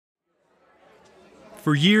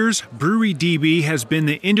For years, Brewery DB has been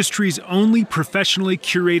the industry's only professionally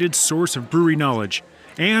curated source of brewery knowledge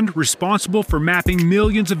and responsible for mapping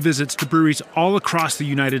millions of visits to breweries all across the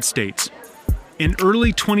United States. In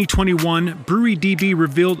early 2021, Brewery DB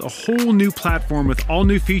revealed a whole new platform with all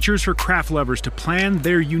new features for craft lovers to plan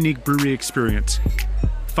their unique brewery experience.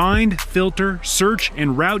 Find, filter, search,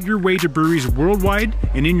 and route your way to breweries worldwide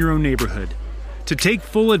and in your own neighborhood. To take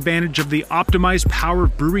full advantage of the optimized power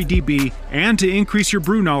of Brewery DB and to increase your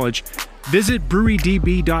brew knowledge, visit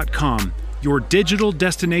brewerydb.com, your digital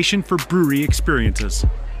destination for brewery experiences.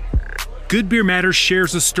 Good Beer Matters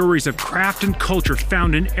shares the stories of craft and culture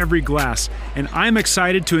found in every glass, and I'm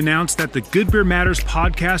excited to announce that the Good Beer Matters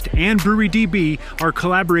podcast and Brewery DB are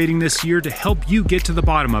collaborating this year to help you get to the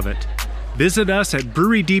bottom of it. Visit us at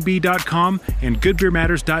brewerydb.com and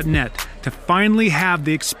goodbeermatters.net to finally have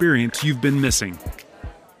the experience you've been missing.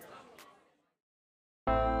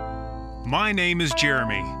 My name is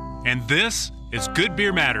Jeremy, and this is Good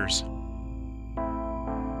Beer Matters.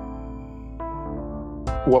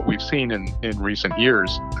 What we've seen in recent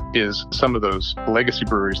years is some of those legacy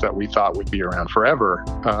breweries that we thought would be around forever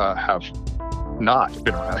have not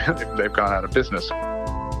been around. They've gone out of business.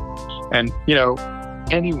 And,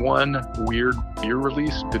 any one weird beer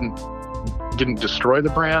release didn't destroy the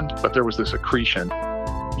brand, but there was this accretion.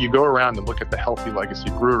 You go around and look at the healthy legacy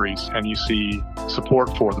breweries and you see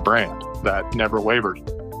support for the brand that never wavered.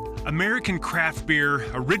 American craft beer,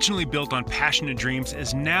 originally built on passion and dreams,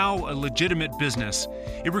 is now a legitimate business.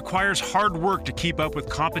 It requires hard work to keep up with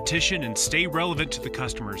competition and stay relevant to the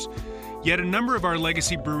customers. Yet a number of our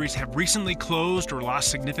legacy breweries have recently closed or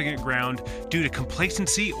lost significant ground due to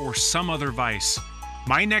complacency or some other vice.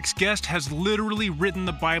 My next guest has literally written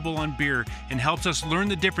the Bible on beer and helps us learn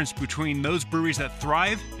the difference between those breweries that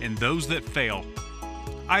thrive and those that fail.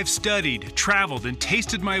 I've studied, traveled, and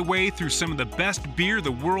tasted my way through some of the best beer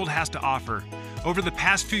the world has to offer. Over the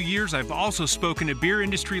past few years, I've also spoken to beer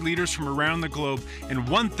industry leaders from around the globe, and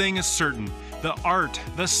one thing is certain: the art,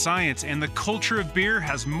 the science, and the culture of beer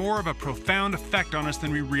has more of a profound effect on us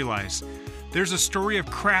than we realize. There's a story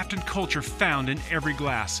of craft and culture found in every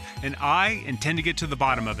glass, and I intend to get to the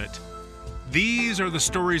bottom of it. These are the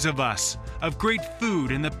stories of us, of great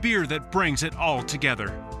food and the beer that brings it all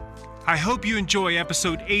together. I hope you enjoy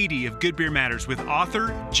episode 80 of Good Beer Matters with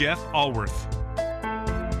author Jeff Alworth.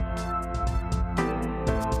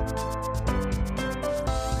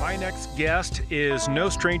 My next guest is no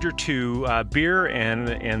stranger to beer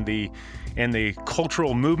and the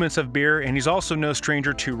cultural movements of beer, and he's also no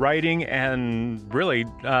stranger to writing and really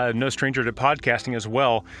no stranger to podcasting as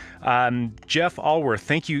well. Jeff Alworth,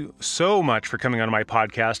 thank you so much for coming on my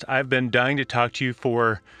podcast. I've been dying to talk to you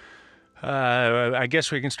for, I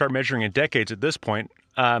guess we can start measuring in decades at this point.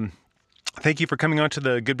 Thank you for coming on to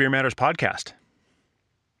the Good Beer Matters podcast.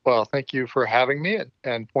 Well, thank you for having me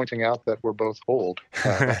and pointing out that we're both old.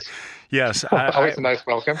 Yes. Always a nice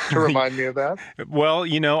welcome to remind me of that. Well,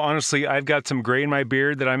 honestly, I've got some gray in my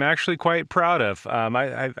beard that I'm actually quite proud of.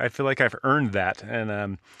 I feel like I've earned that.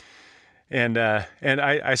 And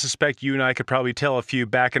I suspect you and I could probably tell a few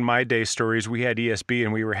back in my day stories. We had ESB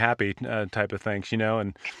and we were happy type of things,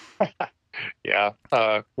 and yeah,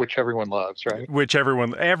 which everyone loves, right? Which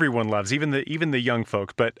everyone loves, even the young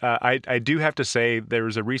folks. But I do have to say there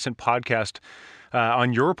was a recent podcast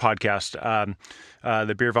on your podcast,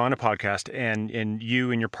 the Beervana podcast, and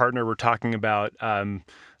you and your partner were talking about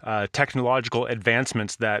technological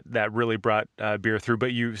advancements that really brought beer through.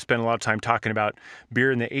 But you spent a lot of time talking about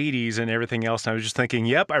beer in the 80s and everything else. And I was just thinking,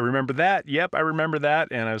 yep, I remember that. Yep, I remember that.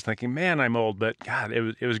 And I was thinking, man, I'm old. But God,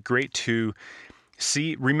 it was great to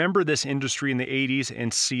remember this industry in the 80s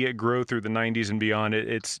and see it grow through the 90s and beyond.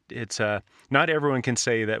 It's not everyone can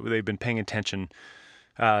say that they've been paying attention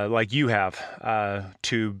like you have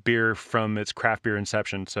to beer from its craft beer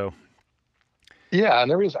inception. So, yeah,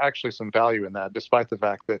 and there is actually some value in that, despite the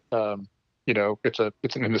fact that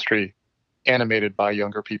it's an industry animated by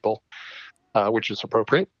younger people, which is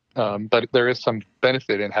appropriate. But there is some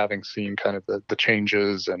benefit in having seen kind of the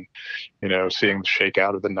changes and, seeing the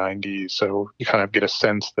shakeout of the 90s. So you kind of get a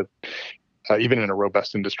sense that even in a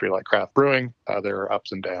robust industry like craft brewing, there are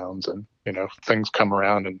ups and downs and, things come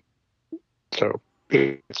around. And so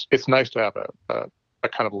it's nice to have a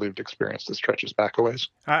kind of lived experience that stretches back a ways.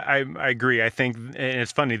 I agree. I think, and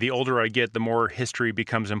it's funny, the older I get, the more history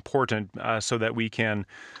becomes important so that we can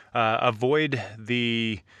avoid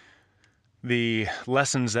the the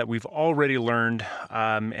lessons that we've already learned,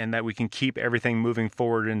 and that we can keep everything moving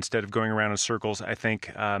forward instead of going around in circles. I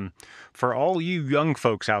think for all you young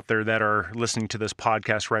folks out there that are listening to this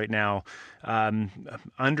podcast right now,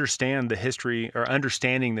 understanding the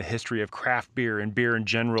history of craft beer and beer in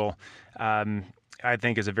general, I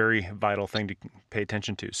think is a very vital thing to pay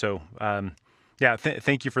attention to. So,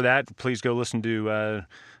 thank you for that. Please go listen to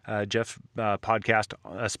Jeff's podcast,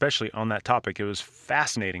 especially on that topic. It was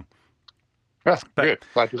fascinating. That's good.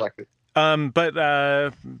 Glad you liked it.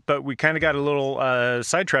 But we kind of got a little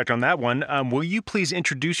sidetracked on that one. Will you please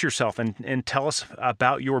introduce yourself and tell us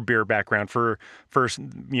about your beer background for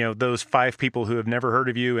those 5 people who have never heard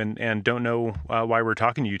of you and don't know why we're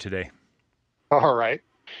talking to you today? All right.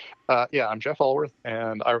 I'm Jeff Alworth,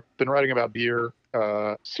 and I've been writing about beer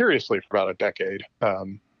seriously for about a decade.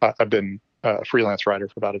 I've been a freelance writer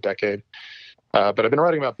for about a decade, but I've been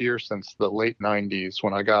writing about beer since the late 90s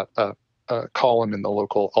when I got a column in the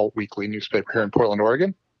local alt weekly newspaper here in Portland,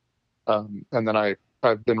 Oregon. And then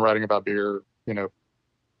I've been writing about beer,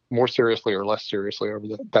 more seriously or less seriously over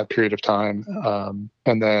that period of time.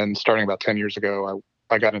 And then starting about 10 years ago,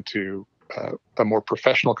 I got into a more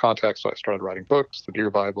professional context. So I started writing books, The Beer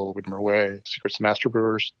Bible, Whitmer Way, Secrets of Master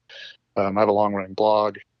Brewers. I have a long running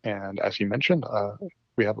blog. And as you mentioned,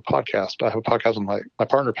 we have a podcast. I have a podcast with my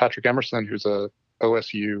partner, Patrick Emerson, who's a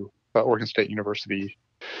OSU, Oregon State University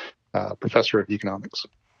professor of economics.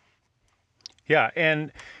 Yeah,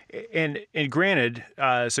 and granted,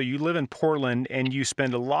 so you live in Portland, and you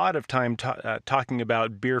spend a lot of time talking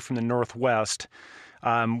about beer from the Northwest,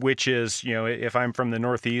 which is, if I'm from the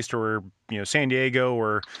Northeast or San Diego,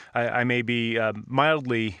 or I may be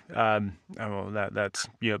mildly, that's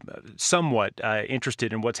somewhat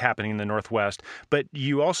interested in what's happening in the Northwest. But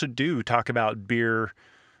you also do talk about beer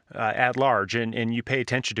at large, and you pay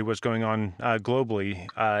attention to what's going on globally,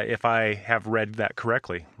 if I have read that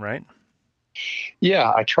correctly, right?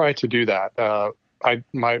 Yeah, I try to do that.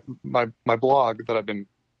 My blog that I've been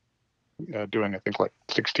doing, I think, like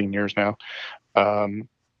 16 years now,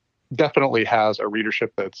 definitely has a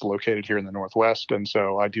readership that's located here in the Northwest, and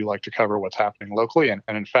so I do like to cover what's happening locally. And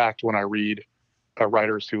in fact, when I read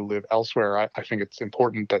writers who live elsewhere, I think it's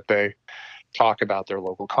important that they talk about their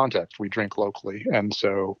local context. We drink locally. And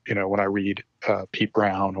so, when I read Pete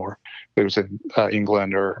Brown, or who's in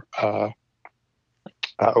England, or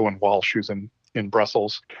Owen Walsh, who's in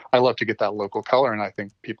Brussels, I love to get that local color. And I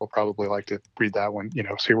think people probably like to read that one,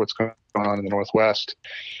 see what's going on in the Northwest.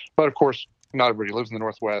 But of course, not everybody lives in the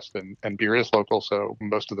Northwest, and beer is local. So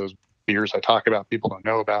most of those beers I talk about, people don't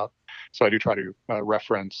know about. So I do try to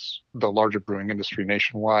reference the larger brewing industry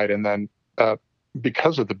nationwide. And then,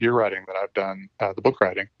 because of the beer writing that I've done, the book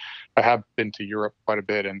writing, I have been to Europe quite a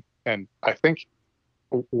bit. And I think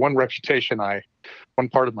one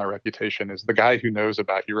part of my reputation is the guy who knows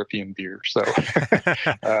about European beer. So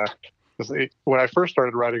when I first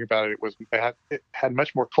started writing about it, it had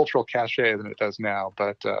much more cultural cachet than it does now.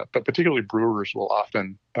 But particularly brewers will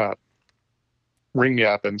often ring me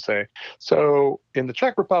up and say, so in the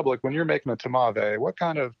Czech Republic, when you're making a Tmave, what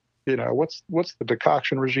kind of, what's the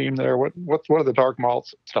decoction regime there? What are the dark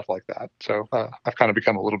malts? Stuff like that. So I've kind of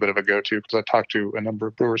become a little bit of a go-to because I talk to a number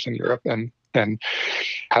of brewers in Europe and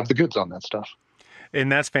have the goods on that stuff. And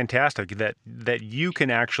that's fantastic that you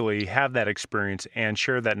can actually have that experience and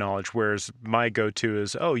share that knowledge. Whereas my go-to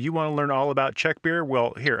is, oh, you want to learn all about Czech beer?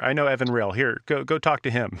 Well, here, I know Evan Rail. Here, go talk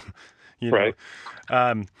to him. Right.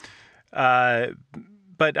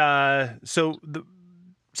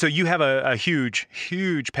 So you have a huge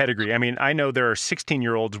pedigree. I mean, I know there are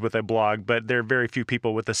 16-year-olds with a blog, but there are very few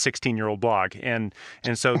people with a 16-year-old blog, and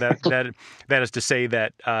so that is to say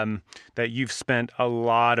that that you've spent a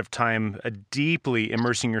lot of time deeply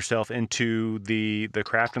immersing yourself into the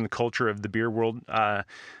craft and the culture of the beer world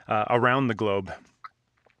around the globe.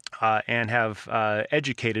 And have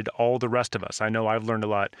educated all the rest of us. I know I've learned a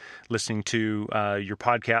lot listening to your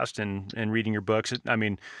podcast and reading your books. I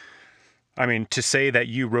mean, to say that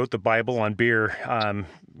you wrote the Bible on beer,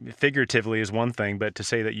 figuratively is one thing, but to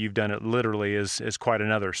say that you've done it literally is quite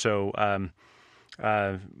another. So,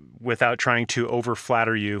 without trying to over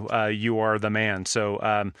flatter you, you are the man. So,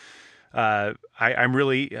 I'm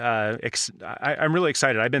really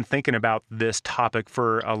excited. I've been thinking about this topic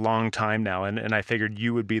for a long time now, and I figured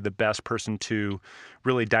you would be the best person to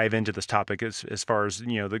really dive into this topic as far as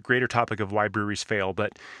the greater topic of why breweries fail,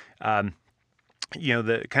 but.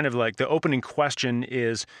 The kind of like the opening question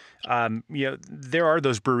is, there are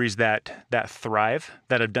those breweries that thrive,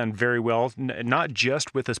 that have done very well, not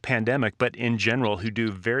just with this pandemic, but in general, who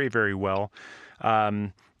do very, very well.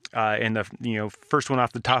 And the first one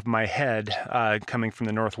off the top of my head, coming from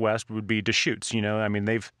the Northwest, would be Deschutes. I mean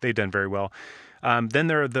they've done very well. Then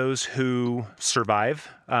there are those who survive.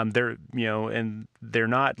 And they're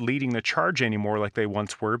not leading the charge anymore like they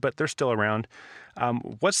once were, but they're still around.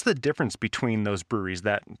 What's the difference between those breweries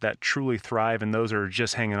that truly thrive and those that are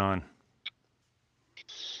just hanging on?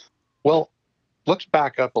 Well, let's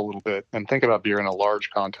back up a little bit and think about beer in a large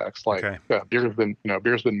context. Like Okay.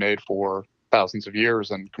 beer's been made for thousands of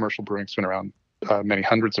years, and commercial brewing's been around many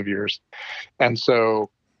hundreds of years. And so,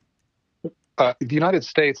 the United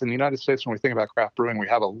States, when we think about craft brewing, we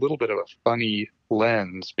have a little bit of a funny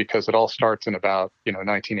lens because it all starts in about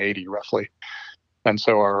 1980 roughly, and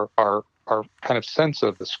so our kind of sense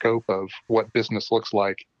of the scope of what business looks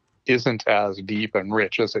like isn't as deep and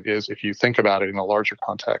rich as it is if you think about it in a larger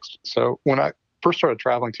context. So when I first started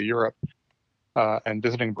traveling to Europe and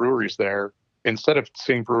visiting breweries there, instead of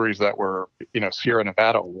seeing breweries that were Sierra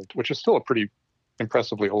Nevada old, which is still a pretty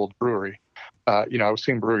impressively old brewery, I was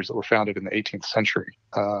seeing breweries that were founded in the 18th century.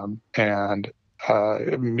 And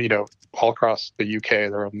all across the UK,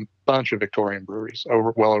 there are a bunch of Victorian breweries,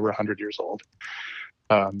 well over 100 years old.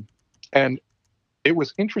 And it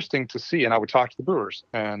was interesting to see, and I would talk to the brewers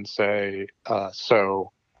and say,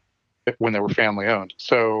 so when they were family owned,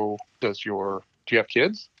 so do you have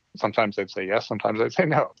kids? Sometimes they'd say yes, sometimes they'd say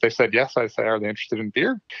no. If they said yes, I'd say, are they interested in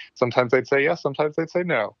beer? Sometimes they'd say yes, sometimes they'd say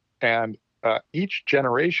no. And each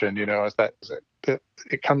generation, as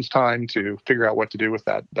it comes time to figure out what to do with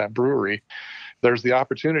that brewery, there's the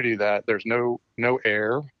opportunity that there's no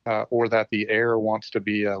heir, or that the heir wants to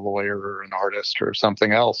be a lawyer or an artist or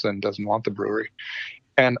something else and doesn't want the brewery.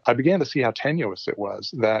 And I began to see how tenuous it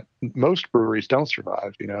was, that most breweries don't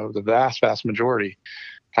survive. The vast majority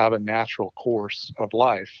have a natural course of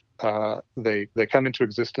life. They come into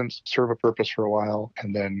existence, serve a purpose for a while,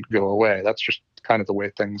 and then go away. That's just kind of the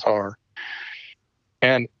way things are.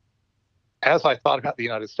 And as I thought about the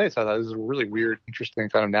United States, I thought this is a really weird, interesting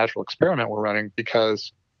kind of natural experiment we're running,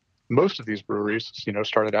 because most of these breweries,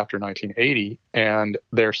 started after 1980, and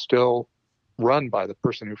they're still run by the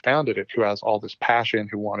person who founded it, who has all this passion,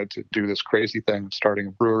 who wanted to do this crazy thing of starting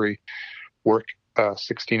a brewery, work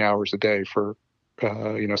 16 hours a day for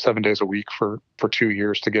 7 days a week for 2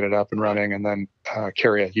 years to get it up and running, and then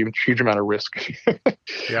carry a huge amount of risk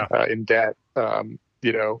Yeah. in debt.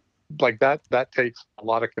 Like that takes a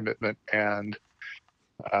lot of commitment and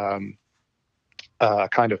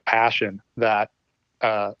kind of passion that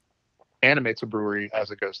animates a brewery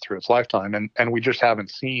as it goes through its lifetime. And we just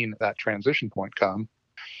haven't seen that transition point come.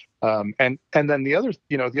 And then the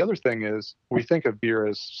other thing is, we think of beer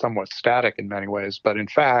as somewhat static in many ways, but in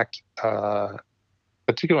fact,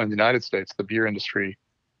 particularly in the United States, the beer industry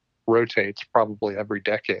rotates probably every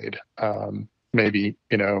decade, maybe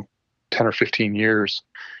 10 or 15 years.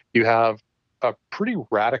 You have a pretty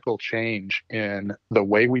radical change in the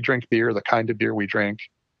way we drink beer, the kind of beer we drink,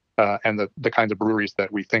 and the kinds of breweries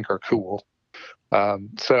that we think are cool.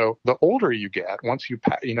 So the older you get, once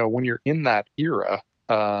when you're in that era,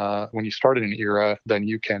 when you start in an era, then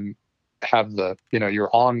you can have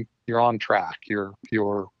you're on track,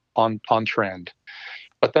 you're on trend.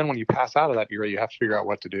 But then when you pass out of that era, you have to figure out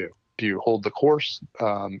what to do. Do you hold the course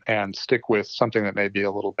and stick with something that may be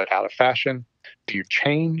a little bit out of fashion? Do you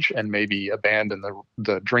change and maybe abandon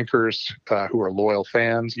the drinkers who are loyal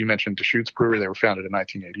fans? You mentioned Deschutes Brewery. They were founded in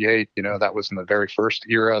 1988. That was in the very first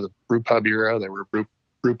era, the brew pub era. They were a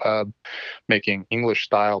brew pub making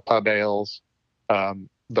English-style pub ales.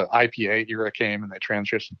 The IPA era came, and they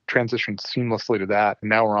transitioned seamlessly to that. And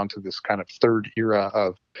now we're on to this kind of third era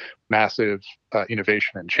of massive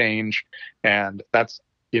innovation and change. And that's,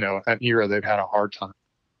 an era they've had a hard time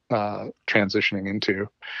transitioning into.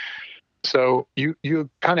 So you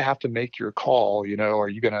kind of have to make your call. How are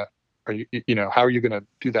you going to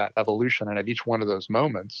do that evolution? And at each one of those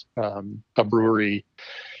moments, a brewery,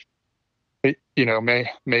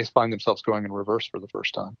 may find themselves going in reverse for the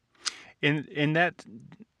first time. In that,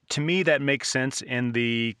 to me, that makes sense in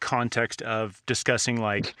the context of discussing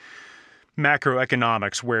like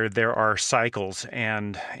macroeconomics, where there are cycles,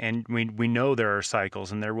 and we know there are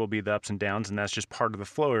cycles, and there will be the ups and downs, and that's just part of the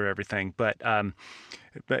flow of everything. But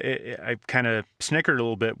I kind of snickered a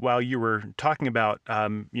little bit while you were talking about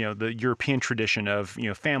the European tradition of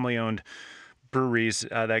family-owned breweries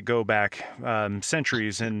that go back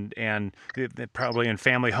centuries, and probably in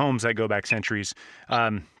family homes that go back centuries.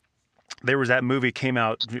 There was that movie came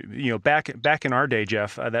out, back in our day,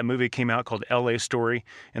 Jeff. That movie came out called L.A. Story,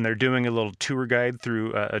 and they're doing a little tour guide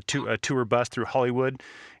through a tour bus through Hollywood,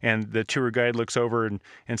 and the tour guide looks over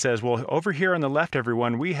and says, "Well, over here on the left,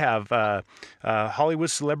 everyone, we have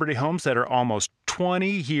Hollywood celebrity homes that are almost 20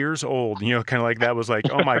 years old, kind of like that was like,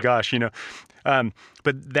 oh my gosh,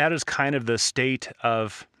 but that is kind of the state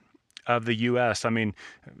of the U.S. I mean,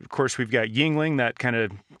 of course, we've got Yingling that kind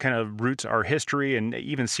of roots our history, and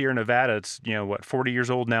even Sierra Nevada, it's 40 years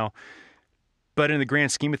old now. But in the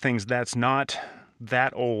grand scheme of things, that's not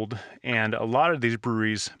that old, and a lot of these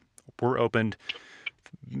breweries were opened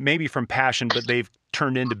maybe from passion, but they've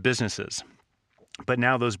turned into businesses. But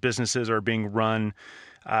now those businesses are being run,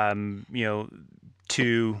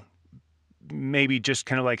 to maybe just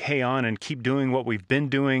kind of like, hey, on and keep doing what we've been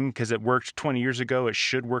doing because it worked 20 years ago. It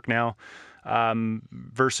should work now,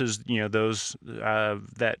 versus, those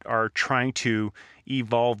that are trying to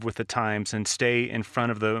evolve with the times and stay in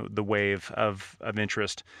front of the wave of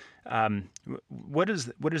interest. What is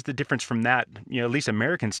the difference from that, at least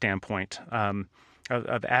American standpoint,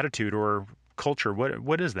 of attitude or culture?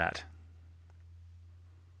 What is that?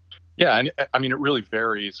 Yeah, and I mean, it really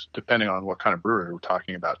varies depending on what kind of brewery we're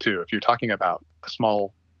talking about too. If you're talking about a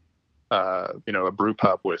small, a brew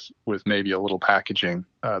pub with maybe a little packaging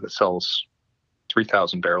that sells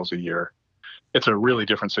 3,000 barrels a year, it's a really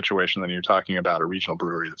different situation than you're talking about a regional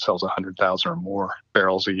brewery that sells 100,000 or more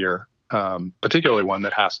barrels a year, particularly one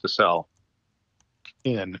that has to sell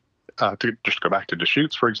in, to just go back to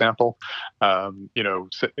Deschutes, for example,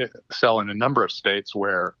 sell in a number of states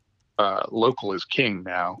where local is king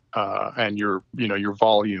now, and your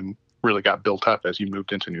volume really got built up as you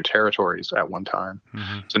moved into new territories at one time.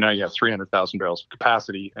 Mm-hmm. So now you have 300,000 barrels of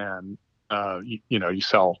capacity, and you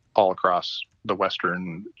sell all across the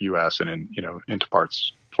Western U.S. and into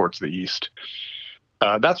parts towards the East.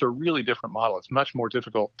 That's a really different model. It's much more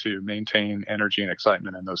difficult to maintain energy and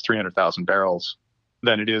excitement in those 300,000 barrels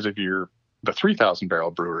than it is if you're the 3,000 barrel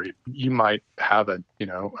brewery. You might have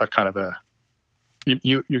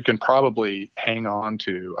you can probably hang on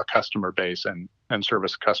to a customer base and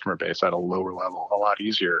service a customer base at a lower level a lot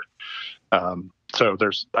easier. So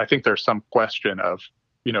I think there's some question of,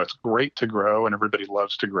 it's great to grow and everybody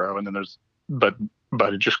loves to grow. And then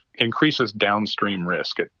but it just increases downstream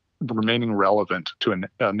risk. Remaining relevant to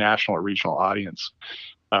a national or regional audience,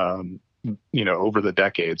 over the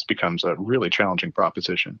decades becomes a really challenging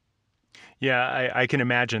proposition. Yeah, I can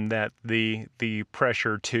imagine that the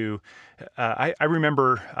pressure to, I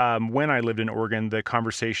remember when I lived in Oregon, the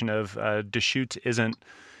conversation of Deschutes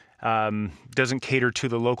doesn't cater to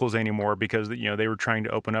the locals anymore because they were trying to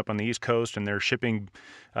open up on the East Coast and they're shipping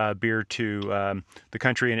beer to the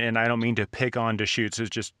country. And I don't mean to pick on Deschutes, it's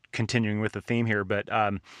just continuing with the theme here. But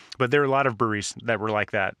there are a lot of breweries that were like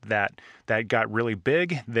that got really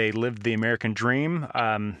big. They lived the American dream.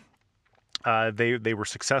 They were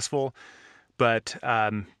successful. But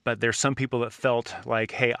there's some people that felt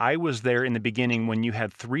like, hey, I was there in the beginning when you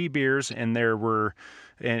had 3 beers and there were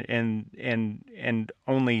and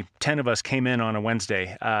only 10 of us came in on a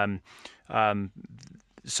Wednesday.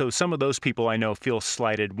 So some of those people I know feel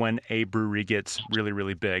slighted when a brewery gets really,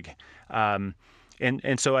 really big. And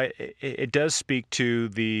so it does speak to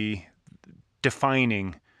the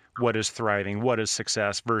defining what is thriving, what is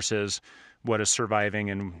success versus what is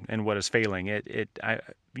surviving and what is failing.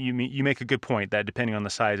 You make a good point that depending on the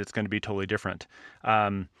size, it's going to be totally different.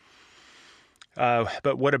 But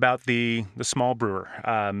what about the small brewer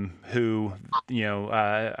who,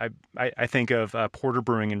 I think of Porter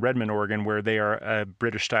Brewing in Redmond, Oregon, where they are a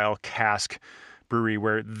British style cask brewery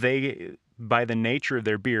where they, by the nature of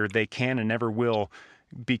their beer, they can and never will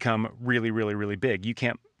become really, really, really big. You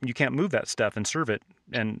can't move that stuff and serve it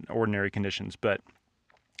in ordinary conditions, but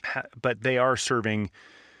they are serving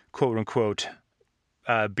quote unquote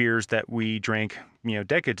beers that we drank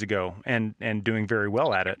decades ago and doing very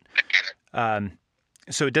well at it.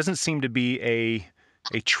 So it doesn't seem to be a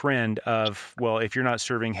trend of, well, if you're not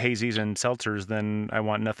serving hazies and seltzers, then I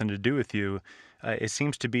want nothing to do with you. It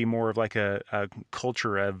seems to be more of like a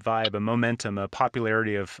culture, a vibe, a momentum, a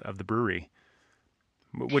popularity of the brewery.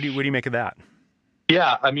 What do you make of that?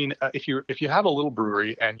 Yeah, I mean, if you have a little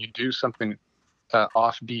brewery and you do something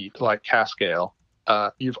offbeat like cask ale,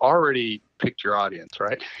 you've already picked your audience,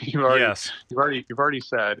 right? You've already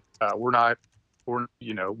said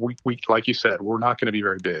we like you said, we're not going to be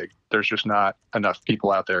very big. There's just not enough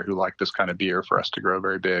people out there who like this kind of beer for us to grow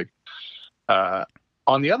very big.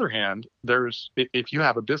 On the other hand, if you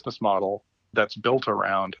have a business model that's built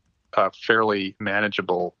around a fairly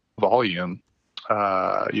manageable volume,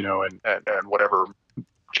 and whatever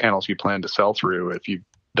channels you plan to sell through, if you've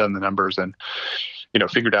done the numbers and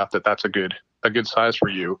figured out that that's a good size for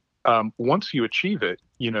you, once you achieve it,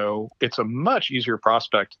 it's a much easier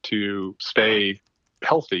prospect to stay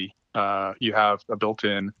healthy. You have a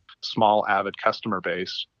built-in small avid customer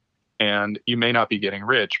base, and you may not be getting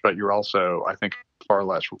rich, but you're also, I think, far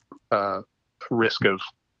less risk of,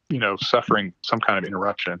 suffering some kind of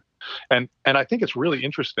interruption. And I think it's really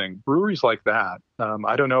interesting. Breweries like that.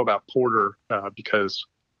 I don't know about porter because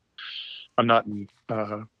I'm not in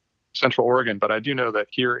Central Oregon, but I do know that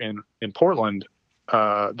here in Portland,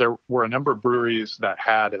 there were a number of breweries that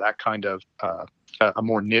had that kind of a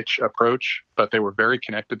more niche approach, but they were very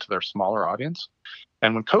connected to their smaller audience.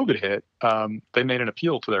 And when COVID hit, they made an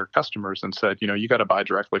appeal to their customers and said, you got to buy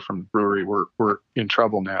directly from the brewery. We're in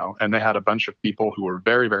trouble now. And they had a bunch of people who were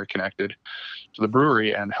very, very connected to the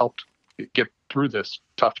brewery and helped get through this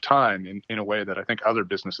tough time in a way that I think other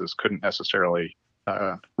businesses couldn't necessarily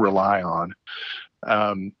rely on.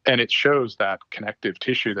 And it shows that connective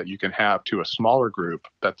tissue that you can have to a smaller group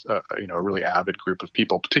that's a really avid group of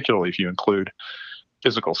people, particularly if you include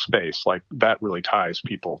physical space. Like that really ties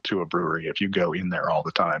people to a brewery if you go in there all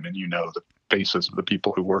the time and the faces of the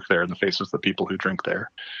people who work there and the faces of the people who drink there.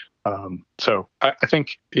 So I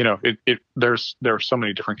think there are so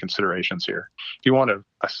many different considerations here. If you want a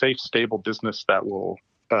safe, stable business that will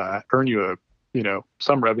earn you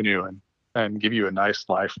some revenue and give you a nice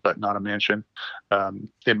life, but not a mansion,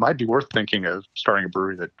 it might be worth thinking of starting a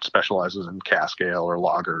brewery that specializes in cask ale or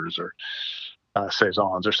lagers or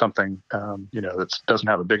saisons or something, that doesn't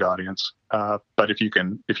have a big audience. But if you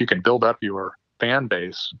can build up your fan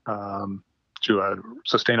base to a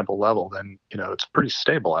sustainable level, then it's pretty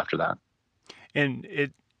stable after that. And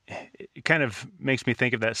it kind of makes me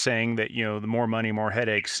think of that saying that the more money, more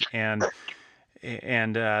headaches, and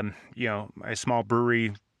a small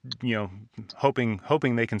brewery,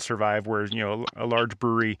 hoping they can survive, whereas a large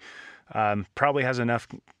brewery probably has enough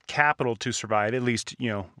capital to survive, at least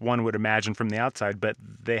one would imagine from the outside, but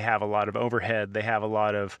they have a lot of overhead, they have a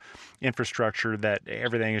lot of infrastructure that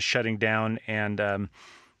everything is shutting down, and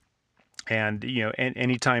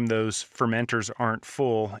anytime those fermenters aren't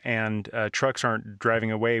full and trucks aren't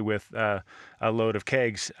driving away with a load of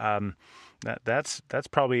kegs, that's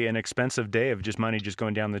probably an expensive day of just money just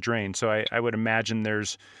going down the drain. So I would imagine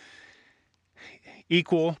there's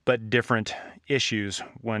equal but different issues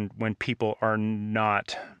when people are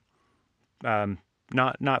not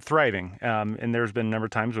thriving. And there's been a number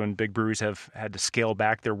of times when big breweries have had to scale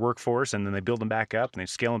back their workforce, and then they build them back up, and they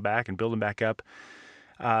scale them back and build them back up.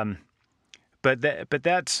 But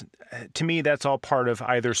that's, to me, that's all part of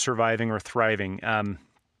either surviving or thriving. I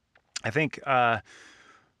think part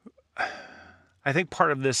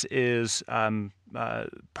of this is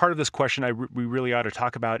part of this question we really ought to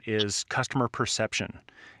talk about is customer perception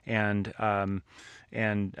and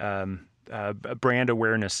brand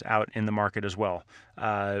awareness out in the market as well.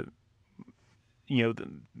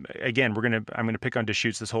 Again, I'm gonna pick on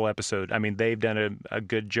Deschutes this whole episode. I mean, they've done a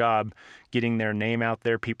good job getting their name out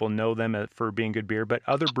there. People know them for being good beer, but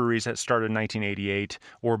other breweries that started in 1988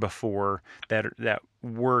 or before that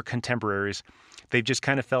were contemporaries, they've just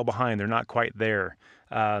kind of fell behind. They're not quite there.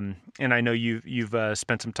 And I know you've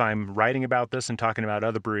spent some time writing about this and talking about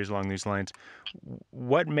other breweries along these lines.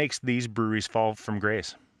 What makes these breweries fall from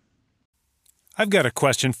grace? I've got a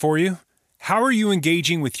question for you. How are you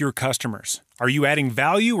engaging with your customers? Are you adding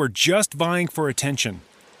value or just vying for attention?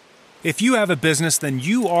 If you have a business, then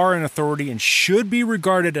you are an authority and should be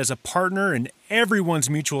regarded as a partner in everyone's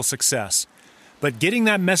mutual success. But getting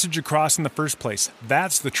that message across in the first place,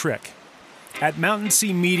 that's the trick. At Mountain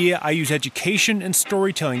Sea Media, I use education and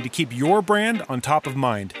storytelling to keep your brand on top of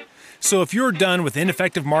mind. So if you're done with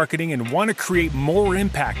ineffective marketing and want to create more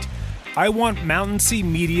impact, I want Mountain Sea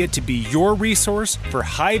Media to be your resource for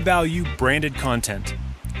high-value branded content.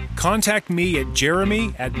 Contact me at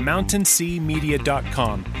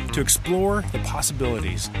jeremy@mountainseamedia.com to explore the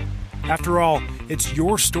possibilities. After all, it's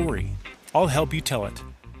your story. I'll help you tell it.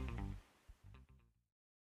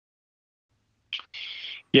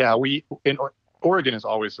 Yeah, Oregon is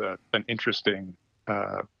always an interesting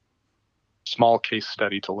small case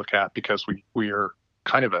study to look at because we are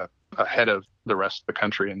kind of ahead of the rest of the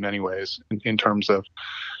country in many ways in terms of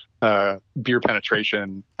beer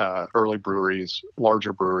penetration, early breweries,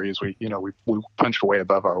 larger breweries. We punched way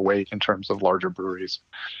above our weight in terms of larger breweries.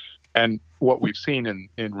 And what we've seen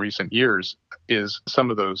in recent years is some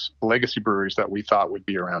of those legacy breweries that we thought would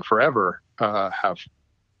be around forever have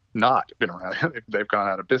not been around. They've gone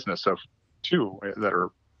out of business. So two that are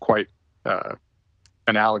quite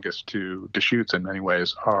analogous to Deschutes in many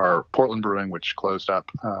ways are Portland Brewing, which closed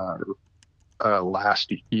up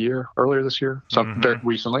earlier this year, very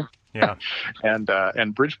recently. Yeah.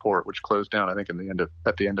 and Bridgeport, which closed down, I think, at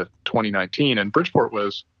the end of 2019. And Bridgeport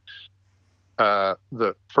was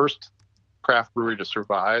the first craft brewery to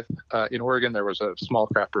survive in Oregon. There was a small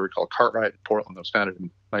craft brewery called Cartwright in Portland that was founded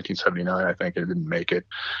in 1979, I think. It didn't make it.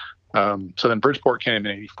 So then Bridgeport came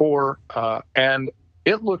in '84, and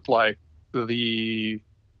it looked like it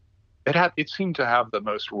seemed to have the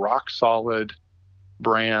most rock solid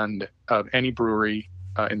brand of any brewery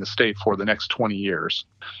in the state for the next 20 years.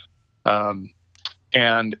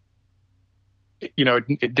 And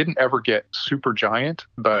it didn't ever get super giant,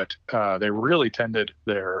 but they really tended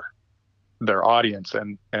their audience,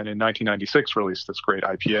 and in 1996 released this great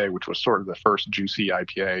IPA, which was sort of the first juicy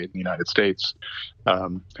IPA in the United States.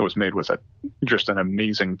 It was made with just an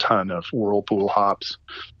amazing ton of Whirlpool hops,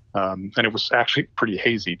 and it was actually pretty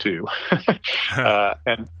hazy too.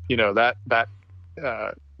 And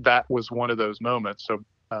that was one of those moments. So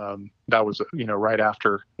that was right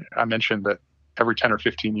after I mentioned that every 10 or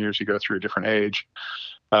 15 years you go through a different age.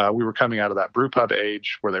 We were coming out of that brew pub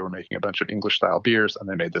age where they were making a bunch of English style beers, and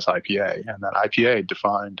they made this IPA, and that IPA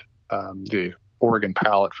defined the Oregon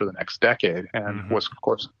palate for the next decade, and was of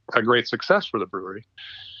course a great success for the brewery.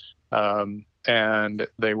 And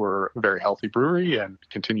they were a very healthy brewery and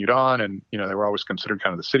continued on, and they were always considered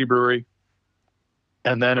kind of the city brewery.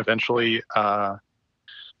 And then eventually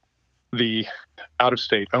the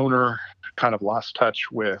out-of-state owner kind of lost touch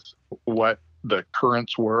with what the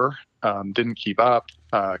currents were, didn't keep up,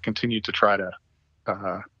 continued to try to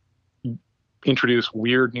introduce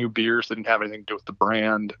weird new beers that didn't have anything to do with the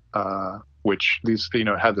brand, which these,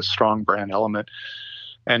 had this strong brand element.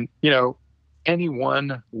 And, any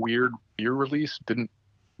one weird beer release didn't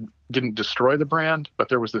destroy the brand, but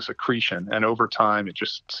there was this accretion. And over time, it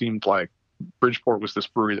just seemed like Bridgeport was this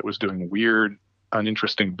brewery that was doing weird,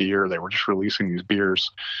 uninteresting beer. They were just releasing these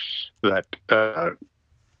beers that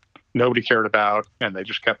nobody cared about, and they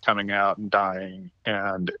just kept coming out and dying.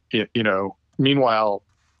 And meanwhile,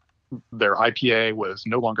 their IPA was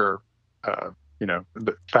no longer,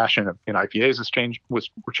 the fashion in IPAs were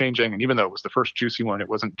changing. And even though it was the first juicy one, it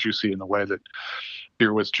wasn't juicy in the way that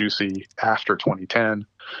beer was juicy after 2010,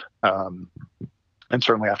 and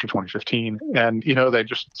certainly after 2015. And they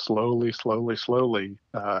just slowly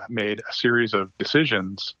made a series of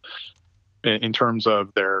decisions in terms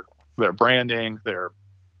of their branding, their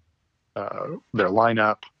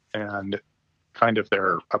lineup, and kind of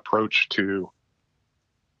their approach to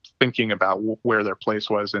thinking about where their place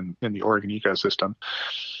was in the Oregon ecosystem.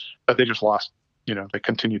 But they just lost, they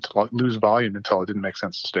continued to lose volume until it didn't make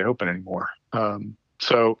sense to stay open anymore.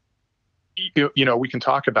 So we can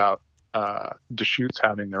talk about Deschutes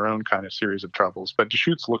having their own kind of series of troubles, but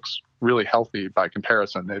Deschutes looks really healthy by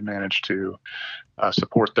comparison. They've managed to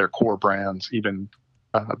support their core brands. Even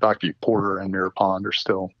Black Butte Porter and Mirror Pond are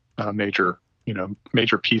still major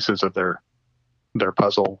pieces of their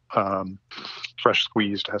puzzle. Fresh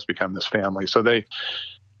Squeezed has become this family. So they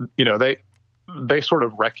sort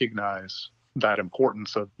of recognize that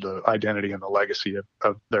importance of the identity and the legacy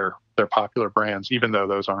of their popular brands, even though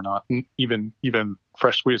those are not even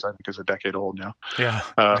Fresh Squeezed, I think, is a decade old now. Yeah.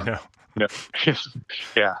 I know.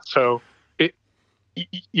 Yeah. So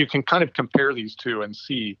you can kind of compare these two and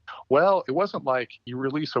see, well, it wasn't like you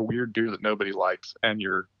release a weird beer that nobody likes and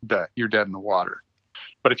you're dead in the water.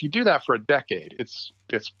 But if you do that for a decade, it's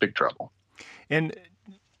big trouble. And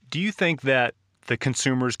do you think that the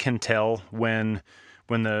consumers can tell when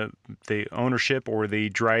the ownership or the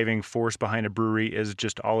driving force behind a brewery is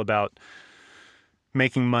just all about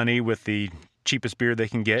making money with the cheapest beer they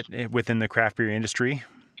can get within the craft beer industry?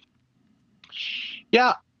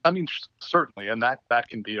 Yeah, I mean, certainly. And that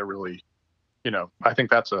can be a really, I think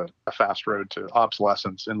that's a fast road to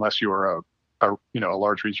obsolescence unless you are a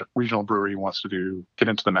large regional brewery who wants to get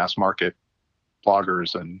into the mass market,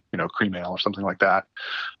 lagers and, cream ale or something like that.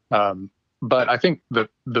 But I think the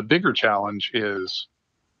bigger challenge is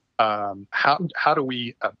how do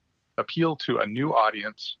we appeal to a new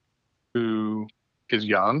audience who is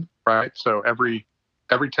young, right? So every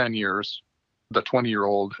 10 years, the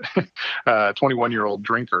 20-year-old, 21-year-old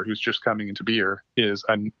drinker who's just coming into beer is,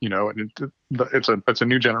 it's a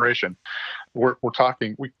new generation.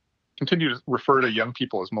 We continue to refer to young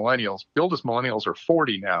people as millennials. The oldest millennials are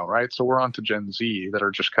 40 now, right? So we're on to Gen Z that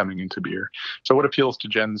are just coming into beer. So what appeals to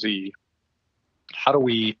Gen Z? How do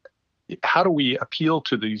we appeal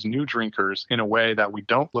to these new drinkers in a way that we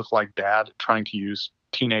don't look like dad trying to use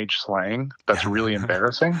teenage slang that's really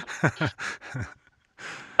embarrassing?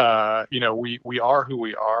 We are who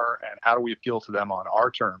we are, and how do we appeal to them on our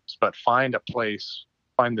terms, but find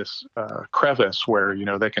this crevice where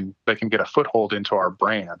they can get a foothold into our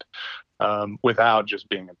brand without just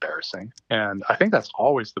being embarrassing. And I think that's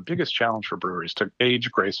always the biggest challenge for breweries, to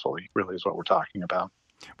age gracefully, really, is what we're talking about.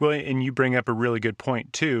 Well, and you bring up a really good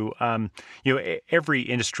point too. Every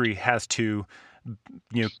industry has to,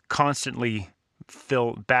 constantly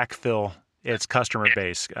backfill its customer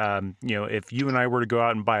base. If you and I were to go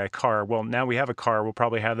out and buy a car, well, now we have a car. We'll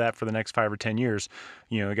probably have that for the next 5 or 10 years.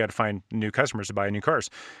 We got to find new customers to buy new cars.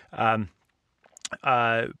 Um,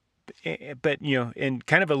 uh, but and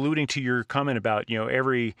kind of alluding to your comment about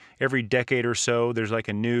every decade or so, there's like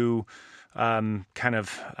a new kind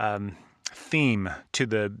of theme to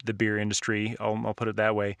the beer industry. I'll put it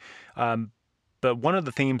that way. But one of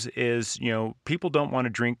the themes is, people don't want to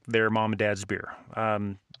drink their mom and dad's beer.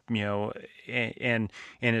 And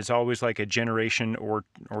it's always like a generation or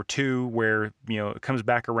two where, it comes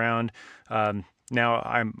back around.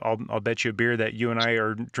 Now I'll bet you a beer that you and I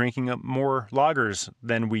are drinking up more lagers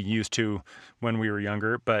than we used to when we were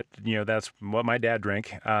younger. But, that's what my dad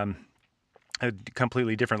drank.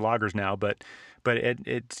 Completely different lagers now, but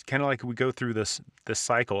it's kind of like we go through this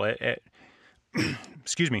cycle.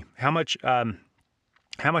 Excuse me. How much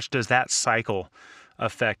does that cycle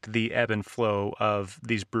affect the ebb and flow of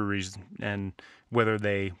these breweries and whether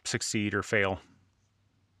they succeed or fail?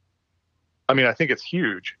 I mean, I think it's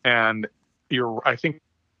huge, and I think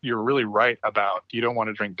you're really right about you don't want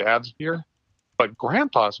to drink dad's beer, but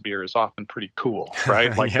grandpa's beer is often pretty cool,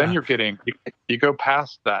 right? Like Yeah. then you go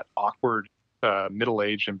past that awkward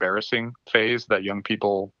middle-aged embarrassing phase that young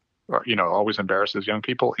people always embarrasses young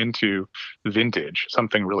people into vintage,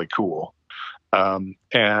 something really cool.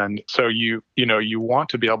 And so you want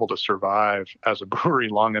to be able to survive as a brewery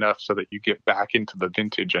long enough so that you get back into the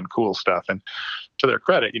vintage and cool stuff. And to their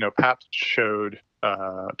credit, Pabst showed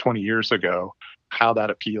 20 years ago how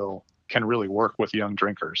that appeal can really work with young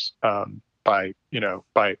drinkers by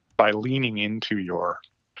leaning into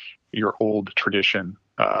your old tradition.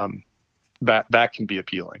 That can be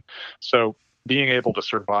appealing. So being able to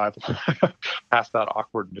survive past that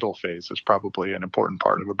awkward middle phase is probably an important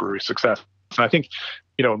part of a brewery's success. And I think,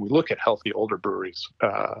 when we look at healthy older breweries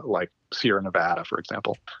like Sierra Nevada, for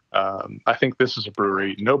example, I think this is a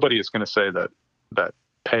brewery. Nobody is going to say that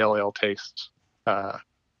pale ale tastes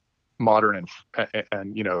modern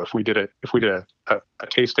and if we did a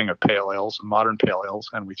tasting of pale ales, modern pale ales,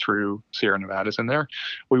 and we threw Sierra Nevadas in there,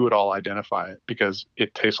 we would all identify it because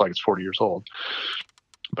it tastes like it's 40 years old.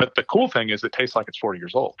 But the cool thing is it tastes like it's 40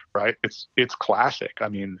 years old, right? It's classic. I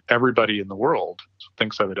mean, everybody in the world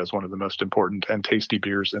thinks of it as one of the most important and tasty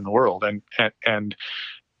beers in the world. And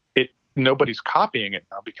nobody's copying it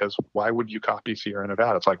now, because why would you copy Sierra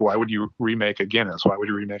Nevada? It's like, why would you remake a Guinness? Why would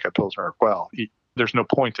you remake a Pilsner Urquell? There's no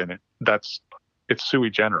point in it. It's sui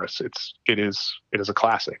generis. It is a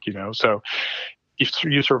classic, So if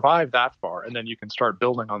you survive that far, and then you can start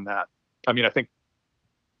building on that. I mean, I think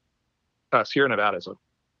Sierra Nevada is a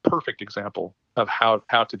perfect example of how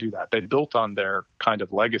to do that. They built on their kind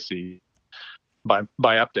of legacy by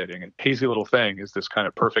updating it. Hazy Little Thing is this kind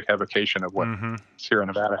of perfect evocation of what Sierra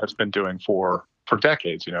Nevada has been doing for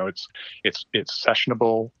decades. It's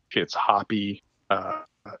sessionable, it's hoppy,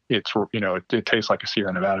 it tastes like a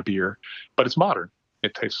Sierra Nevada beer, but it's modern.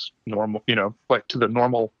 It tastes normal, like to the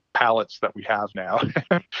normal palates that we have now.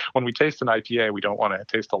 When we taste an IPA, we don't want to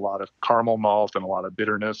taste a lot of caramel malt and a lot of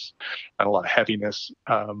bitterness and a lot of heaviness.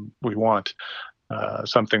 We want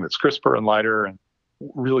something that's crisper and lighter and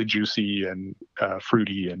really juicy and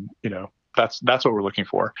fruity, and that's what we're looking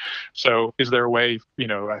for. So is there a way,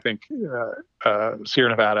 I think Sierra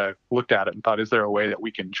Nevada looked at it and thought, is there a way that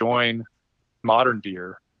we can join modern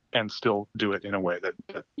beer and still do it in a way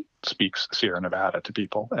that speaks Sierra Nevada to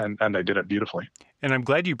people? And they did it beautifully. And I'm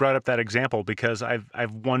glad you brought up that example, because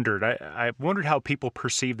I've wondered. I've wondered how people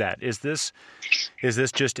perceive that. Is this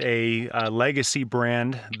just a legacy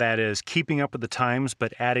brand that is keeping up with the times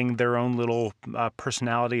but adding their own little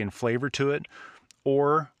personality and flavor to it,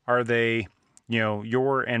 or are they,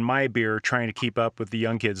 your and my beer trying to keep up with the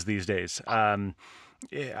young kids these days?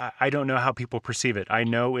 I don't know how people perceive it. I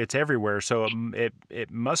know it's everywhere, so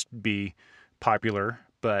it must be popular,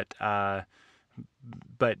 but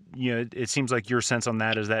it seems like your sense on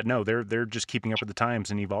that is that no, they're just keeping up with the times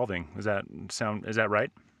and evolving. Is that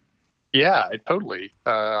right? Yeah, totally.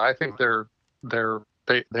 I think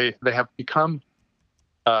they have become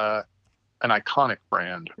an iconic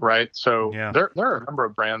brand, right? So Yeah. there are a number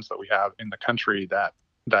of brands that we have in the country that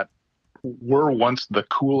were once the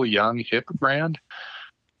cool, young, hip brand,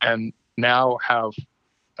 and now have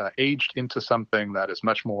aged into something that is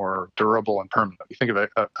much more durable and permanent. You think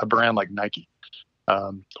of a brand like Nike,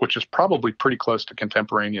 which is probably pretty close to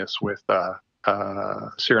contemporaneous with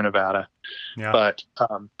Sierra Nevada, Yeah. but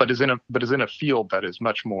is in a field that is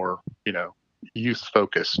much more youth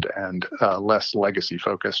focused and less legacy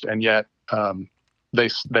focused, and yet they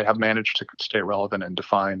have managed to stay relevant and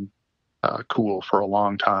define cool for a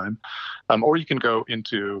long time. Or you can go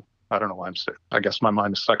into, I don't know why I guess my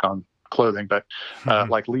mind is stuck on clothing, but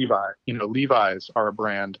like Levi's are a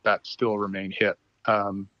brand that still remain hip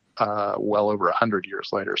well over 100 years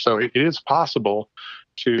later. So it is possible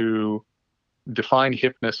to define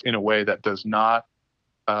hipness in a way that does not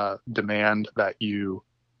demand that you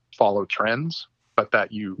follow trends, but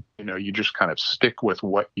that you just kind of stick with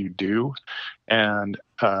what you do and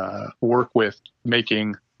work with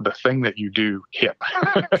making the thing that you do hip.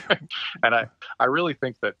 And I really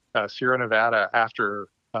think that Sierra Nevada, after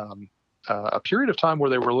a period of time where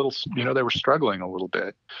they were they were struggling a little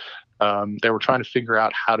bit, they were trying to figure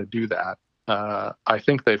out how to do that. I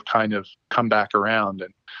think they've kind of come back around.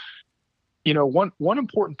 And, one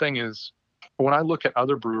important thing is when I look at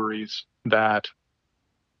other breweries that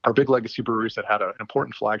are big legacy breweries that had an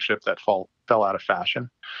important flagship that fell out of fashion,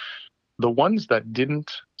 the ones that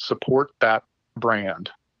didn't support that brand,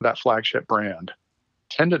 that flagship brand,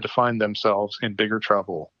 tended to find themselves in bigger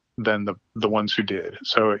trouble than the ones who did.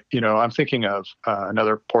 So, I'm thinking of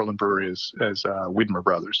another Portland brewery as Widmer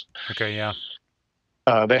Brothers. Okay, yeah.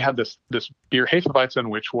 They had this beer, Hefeweizen,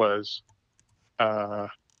 which was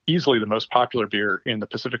easily the most popular beer in the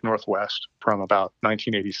Pacific Northwest from about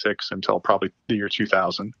 1986 until probably the year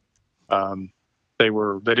 2000. They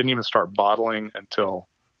didn't even start bottling until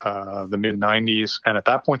the mid 90s. And at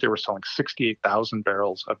that point, they were selling 68,000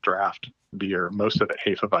 barrels of draft beer, most of it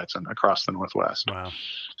Hefeweizen, across the Northwest. Wow.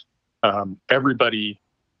 Everybody,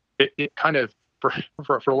 it kind of,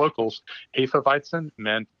 for locals, Hefeweizen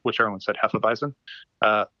meant, which everyone said Hefeweizen,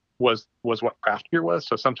 was what craft beer was.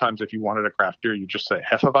 So sometimes if you wanted a craft beer, you just say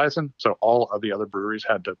Hefeweizen. So all of the other breweries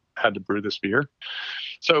had to brew this beer.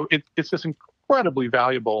 So it's this incredibly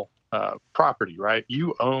valuable property, right?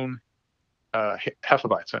 You own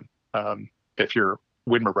Hefeweizen if you're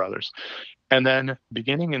Widmer Brothers. And then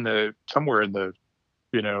beginning somewhere in the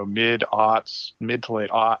mid to late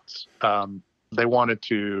aughts, they wanted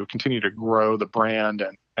to continue to grow the brand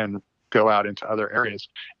and go out into other areas.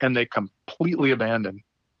 And they completely abandoned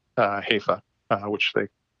Hefe, which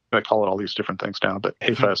they call it all these different things now, but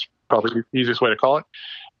Hefe is probably the easiest way to call it.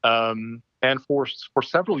 And for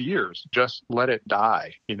several years, just let it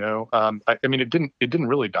die. It didn't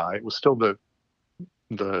really die. It was still the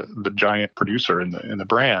giant producer in the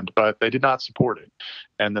brand, but they did not support it.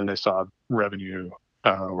 And then they saw revenue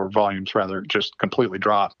or volumes rather just completely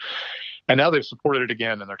drop. And now they've supported it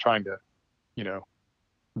again, and they're trying to,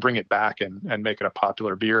 bring it back and make it a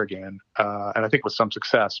popular beer again. And I think with some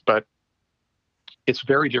success, but it's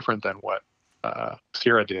very different than what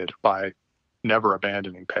Sierra did by never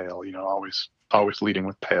abandoning Pale, always leading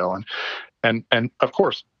with Pale. And of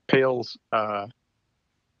course, Pale's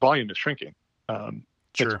volume is shrinking.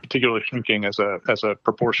 Sure. It's particularly shrinking as a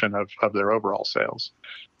proportion of their overall sales.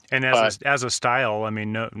 And as a style,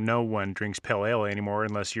 no one drinks pale ale anymore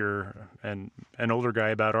unless you're an older guy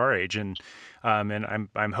about our age, and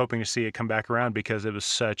I'm hoping to see it come back around because it was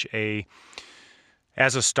such as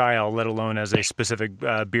a style, let alone as a specific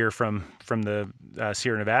beer from the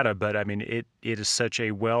Sierra Nevada. But it is such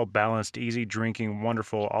a well balanced, easy drinking,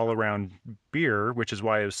 wonderful all around beer, which is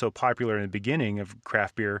why it was so popular in the beginning of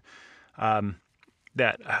craft beer.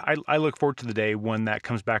 That I look forward to the day when that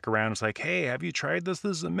comes back around. It's like, hey, have you tried this?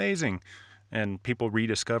 This is amazing. And people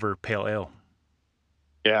rediscover pale ale.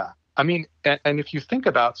 Yeah. And if you think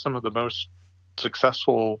about some of the most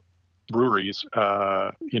successful breweries,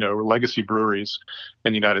 legacy breweries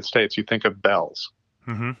in the United States, you think of Bell's.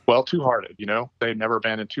 Mm-hmm. Well, Two Hearted, they never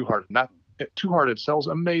abandoned Two Hearted. Two Hearted sells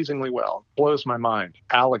amazingly well. Blows my mind.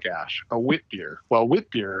 Allagash, a wit beer. Well, wit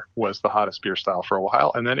beer was the hottest beer style for a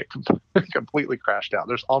while, and then it completely crashed out.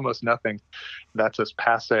 There's almost nothing that's as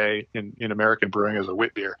passé in American brewing as a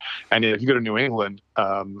wit beer. And if you go to New England,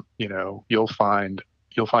 you'll find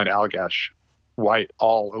Allagash white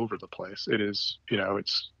all over the place. It is,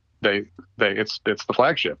 it's the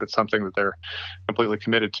flagship. It's something that they're completely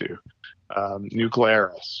committed to. New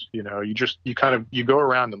Glarus, you go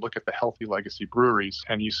around and look at the healthy legacy breweries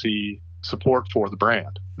and you see support for the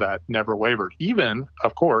brand that never wavered. Even,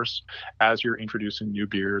 of course, as you're introducing new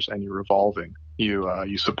beers and you're evolving,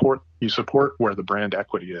 you support where the brand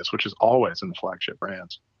equity is, which is always in the flagship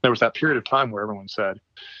brands. There was that period of time where everyone said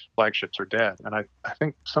flagships are dead. And I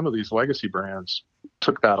think some of these legacy brands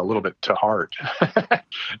took that a little bit to heart.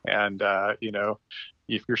 And,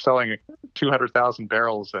 if you're selling 200,000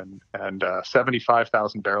 barrels and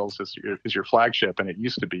 75,000 barrels is your flagship, and it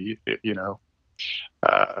used to be, the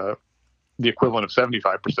equivalent of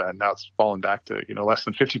 75%. Now it's fallen back to, less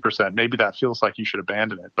than 50%. Maybe that feels like you should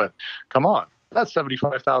abandon it, but come on, that's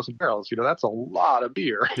 75,000 barrels. That's a lot of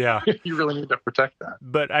beer. Yeah. You really need to protect that.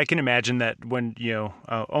 But I can imagine that when,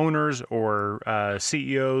 owners or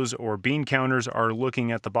CEOs or bean counters are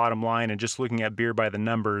looking at the bottom line and just looking at beer by the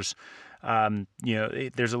numbers,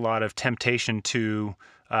 there's a lot of temptation to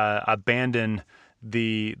abandon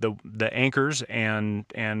the anchors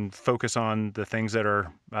and focus on the things that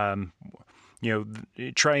are,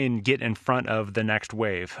 try and get in front of the next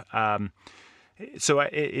wave. So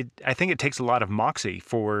I think it takes a lot of moxie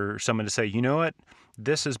for someone to say, you know what,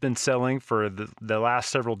 this has been selling for the last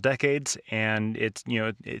several decades, and it's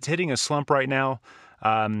hitting a slump right now.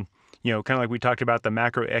 Kind of like we talked about the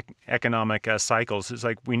macroeconomic cycles. It's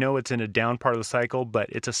like we know it's in a down part of the cycle, but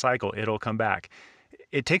it's a cycle. It'll come back.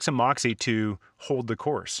 It takes a moxie to hold the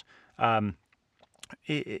course.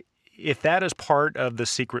 If that is part of the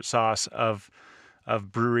secret sauce of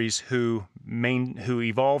breweries who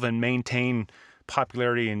evolve and maintain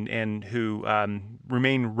popularity and who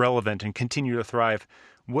remain relevant and continue to thrive,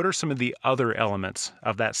 what are some of the other elements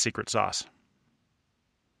of that secret sauce?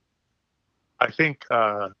 I think,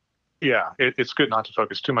 it's good not to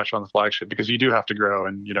focus too much on the flagship, because you do have to grow.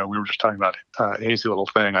 And, we were just talking about Hazy Little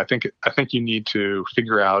Thing. I think you need to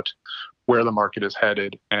figure out where the market is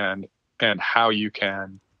headed and how you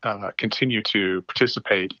can continue to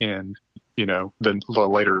participate in,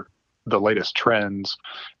 the latest trends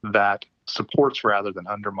that supports rather than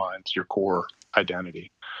undermines your core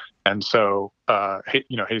identity. And so, Hazy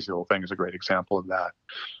Little Thing is a great example of that.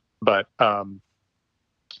 But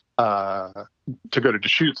to go to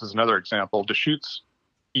Deschutes is another example. Deschutes,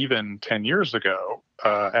 even 10 years ago,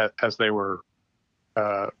 as they were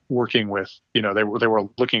working with, they were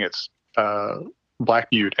looking at Black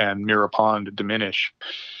Butte and Mirror Pond to diminish.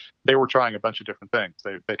 They were trying a bunch of different things.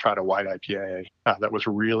 They tried a white IPA that was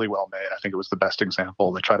really well made. I think it was the best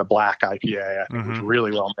example. They tried a black IPA. I think it was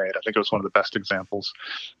really well made. I think it was one of the best examples.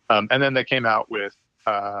 And then they came out with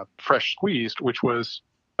Fresh Squeezed, which was,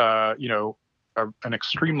 an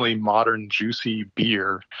extremely modern, juicy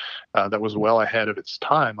beer that was well ahead of its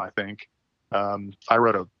time, I think. I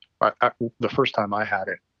wrote the first time I had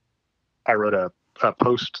it, I wrote a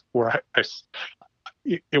post where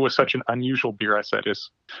it was such an unusual beer. I said, is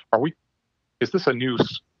this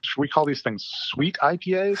should we call these things sweet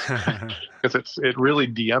IPAs? Because it really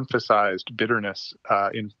de-emphasized bitterness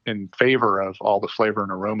in favor of all the flavor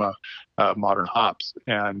and aroma of modern hops.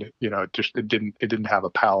 And, it didn't have a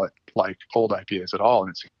palate like old IPAs at all. And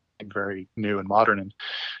it seemed very new and modern.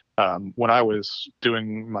 And when I was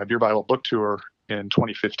doing my Beer Bible book tour in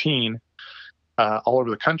 2015, all over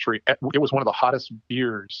the country, it was one of the hottest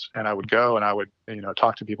beers. And I would go and I would,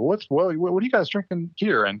 talk to people. What are you guys drinking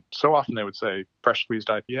here? And so often they would say Fresh Squeezed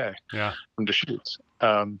IPA from Deschutes.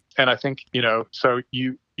 And I think, so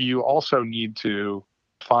you also need to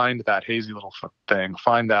find that Hazy Little Thing,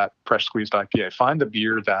 find that Fresh Squeezed IPA, find the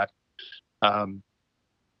beer that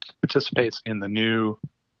participates in the new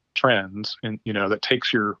trends and, that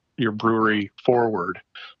takes your brewery forward,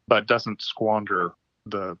 but doesn't squander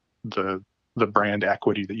the brand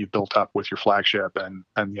equity that you've built up with your flagship and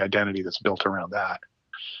the identity that's built around that.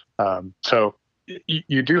 So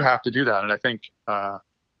you do have to do that. And I think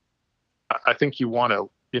you want to,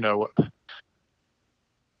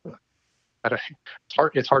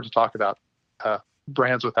 it's hard to talk about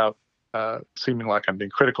brands without seeming like I'm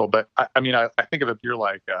being critical, but I think of a beer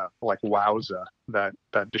like Wowza that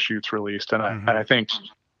Deschutes released. And I think,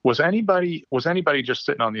 was anybody just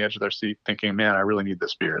sitting on the edge of their seat thinking, man, I really need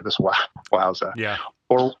this beer, this Wowza? Yeah.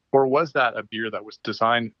 Or was that a beer that was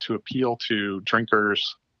designed to appeal to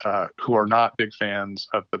drinkers who are not big fans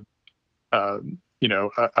of the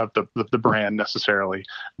brand necessarily,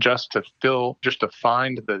 just to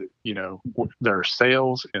find their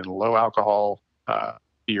sales in low alcohol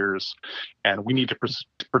beers, and we need to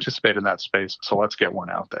participate in that space. So let's get one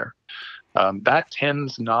out there. That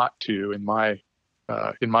tends not to, in my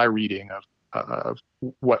reading of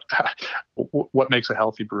what makes a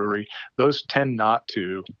healthy brewery, those tend not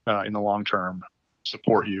to, in the long term,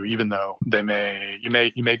 support you, even though you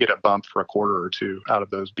may get a bump for a quarter or two out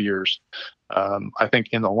of those beers. I think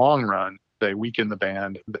in the long run, they weaken the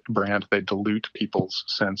brand, they dilute people's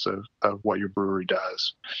sense of what your brewery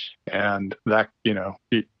does. And that,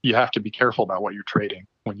 you have to be careful about what you're trading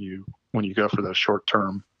when you go for those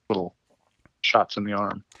short-term little shots in the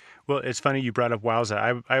arm. Well, it's funny you brought up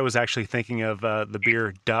Wowza. I was actually thinking of the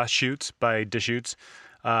beer Deschutes by Deschutes.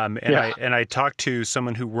 I talked to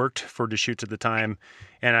someone who worked for Deschutes at the time,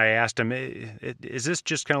 and I asked him, is this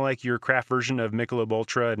just kind of like your craft version of Michelob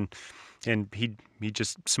Ultra? And he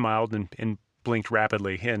just smiled and blinked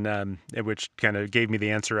rapidly, and which kind of gave me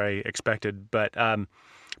the answer I expected. But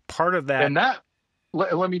part of that. And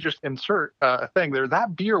let me just insert a thing there.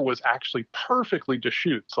 That beer was actually perfectly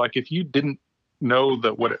Deschutes. Like if you didn't know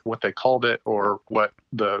what they called it or what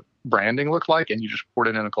the branding looked like, and you just poured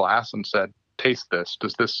it in a glass and said, "Taste this.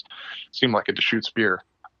 Does this seem like a Deschutes beer?"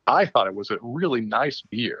 I thought it was a really nice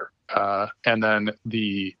beer. And then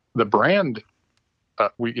the brand,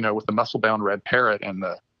 with the muscle bound red parrot and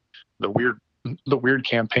the weird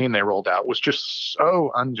campaign they rolled out was just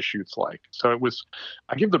so un-Deschutes like. So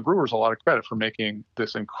I give the brewers a lot of credit for making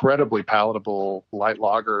this incredibly palatable light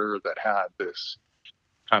lager that had this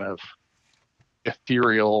kind of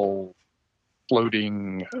ethereal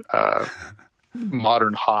floating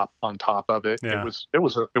modern hop on top of it. Yeah. It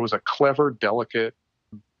was a clever, delicate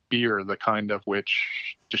beer, the kind of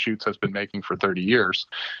which Deschutes has been making for 30 years.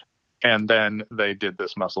 And then they did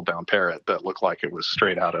this muscle bound parrot that looked like it was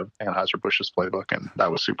straight out of Anheuser-Busch's playbook, and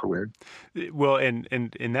that was super weird. Well, and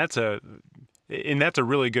that's a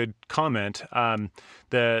really good comment. Part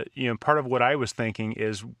of what I was thinking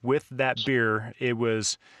is with that beer,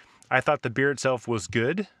 I thought the beer itself was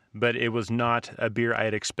good, but it was not a beer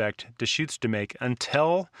I'd expect Deschutes to make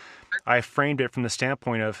until I framed it from the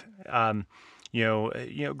standpoint of,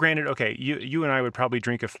 granted, okay, you and I would probably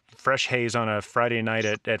drink a fresh haze on a Friday night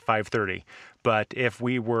at 5:30, but if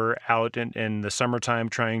we were out in the summertime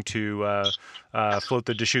trying to float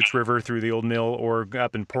the Deschutes River through the old mill, or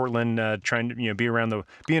up in Portland trying to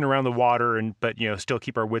being around the water but still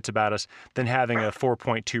keep our wits about us, then having a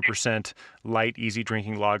 4.2% light, easy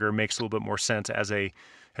drinking lager makes a little bit more sense as a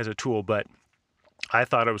tool. But I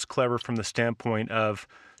thought it was clever from the standpoint of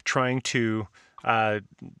trying to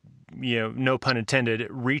no pun intended,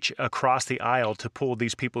 reach across the aisle to pull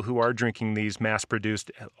these people who are drinking these mass-produced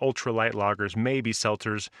ultralight lagers, maybe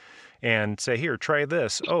seltzers, and say, here, try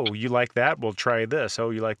this. Oh, you like that? We'll try this. Oh,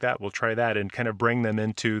 you like that? We'll try that, and kind of bring them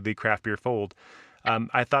into the craft beer fold.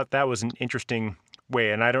 I thought that was an interesting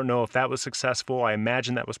way, and I don't know if that was successful. I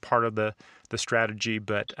imagine that was part of the strategy,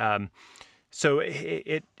 but so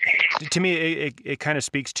it to me, it kind of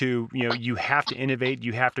speaks to, you have to innovate,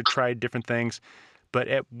 you have to try different things. But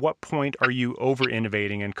at what point are you over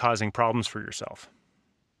innovating and causing problems for yourself?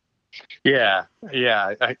 Yeah.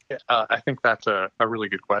 I think that's a really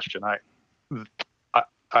good question.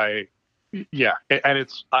 Yeah, and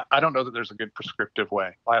I don't know that there's a good prescriptive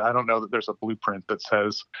way. I don't know that there's a blueprint that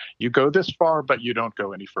says you go this far, but you don't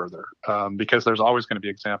go any further, because there's always going to be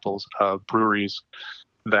examples of breweries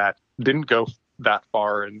that didn't go that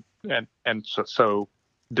far and so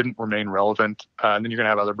didn't remain relevant. And then you're going to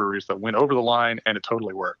have other breweries that went over the line and it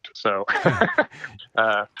totally worked. So,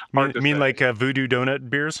 mean like Voodoo Donut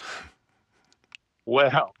beers?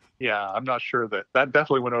 Well, yeah, I'm not sure that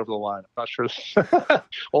definitely went over the line. I'm not sure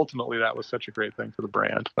ultimately that was such a great thing for the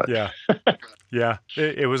brand. But yeah,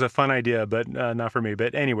 it was a fun idea, but not for me.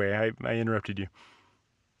 But anyway, I interrupted you.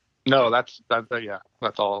 No, that's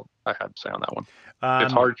all I had to say on that one.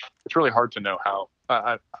 It's hard. It's really hard to know how.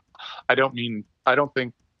 I don't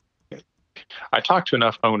think. I talk to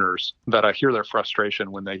enough owners that I hear their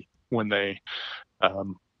frustration when they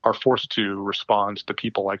are forced to respond to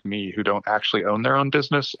people like me who don't actually own their own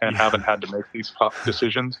business and haven't had to make these tough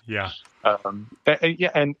decisions.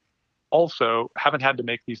 And also haven't had to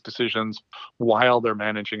make these decisions while they're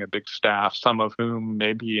managing a big staff, some of whom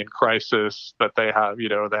may be in crisis, that they have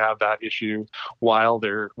that issue while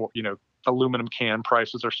they're, aluminum can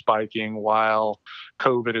prices are spiking, while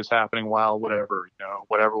COVID is happening, while whatever,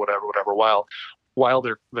 while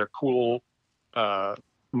their cool,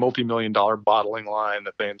 multi-million-dollar bottling line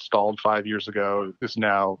that they installed 5 years ago is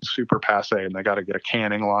now super passe, and they got to get a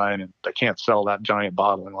canning line, and they can't sell that giant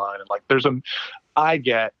bottling line. And I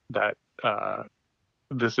get that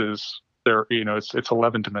this is there. It's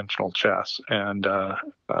 11-dimensional chess, and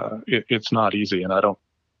it's not easy. And I don't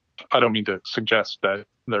mean to suggest that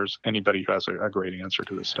there's anybody who has a great answer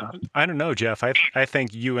to this stuff. I don't know, Jeff. I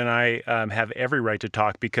think you and I have every right to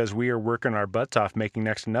talk because we are working our butts off making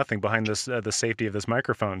next to nothing behind this the safety of this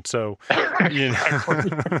microphone. So,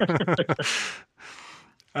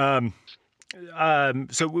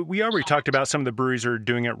 so we already talked about some of the breweries are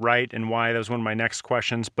doing it right and why. That was one of my next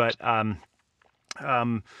questions. But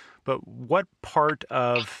what part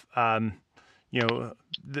of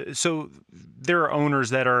so there are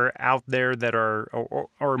owners that are out there that are,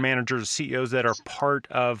 or managers, CEOs that are part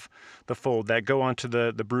of the fold that go onto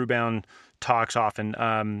the Brewbound talks often.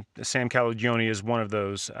 Sam Calagione is one of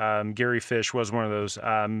those. Gary Fish was one of those.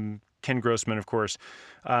 Ken Grossman, of course.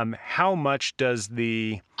 How much does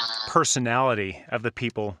the personality of the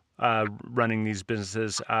people running these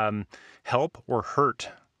businesses help or hurt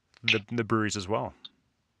the breweries as well?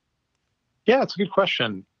 Yeah, it's a good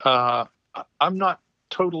question. I'm not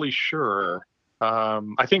totally sure.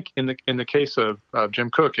 I think in the case of Jim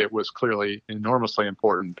Cook, it was clearly enormously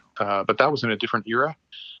important, but that was in a different era.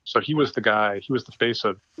 So he was the guy. He was the face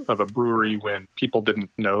of a brewery when people didn't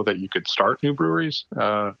know that you could start new breweries.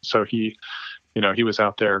 So he was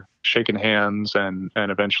out there shaking hands and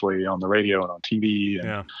eventually on the radio and on TV. And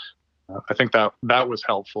Yeah. I think that was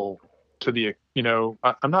helpful to the.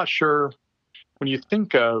 I'm not sure when you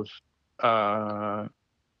think of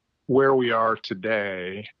where we are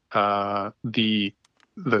today. The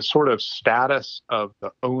sort of status of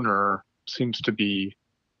the owner seems to be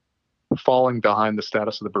falling behind the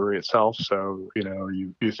status of the brewery itself. So,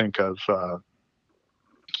 you think of,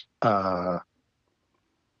 to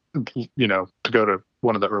go to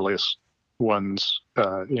one of the earliest ones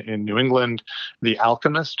in New England, The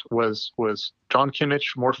Alchemist was John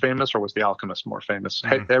Kimmich more famous, or was The Alchemist more famous?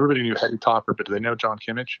 Mm-hmm. Everybody knew Hetty Topper, but do they know John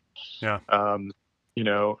Kimmich? Yeah.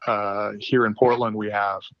 Here in Portland, we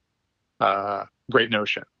have Great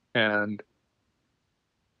Notion, and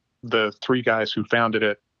the three guys who founded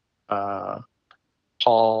it,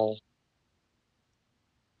 Paul.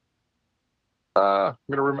 I'm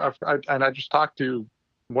gonna remember, and I just talked to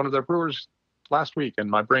one of their brewers last week, and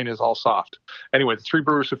my brain is all soft. Anyway, the three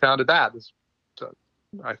brewers who founded that,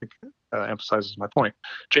 I think, emphasizes my point.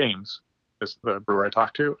 James is the brewer I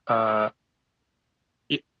talked to.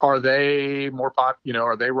 Are they more pop?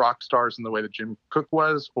 Are they rock stars in the way that Jim Cook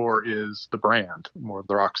was, or is the brand more of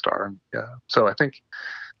the rock star? Yeah. So I think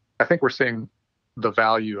we're seeing the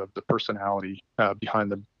value of the personality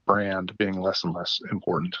behind the brand being less and less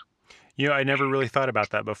important. I never really thought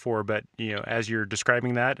about that before, but as you're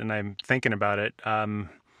describing that, and I'm thinking about it,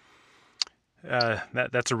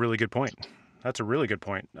 that's a really good point. That's a really good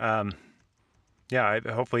point.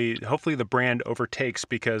 Hopefully the brand overtakes,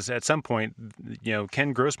 because at some point,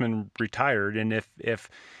 Ken Grossman retired, and if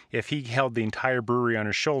he held the entire brewery on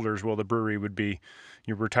his shoulders, well, the brewery would be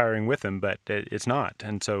retiring with him, but it's not.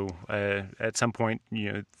 And so at some point,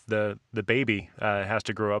 the baby has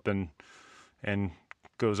to grow up and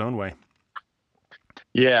go his own way.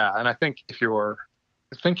 Yeah, and I think if you're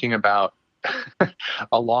thinking about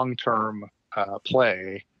a long-term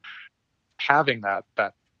play, having that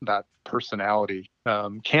personality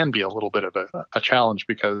can be a little bit of a challenge,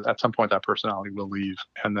 because at some point that personality will leave,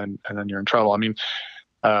 and then you're in trouble. I mean,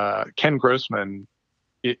 Ken Grossman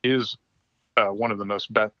is one of the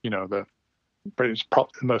most the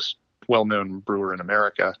most well-known brewer in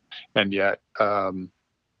America, and yet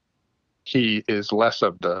he is less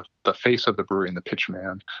of the face of the brewery and the pitch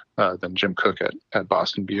man than Jim Cook at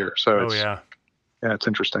Boston Beer. So it's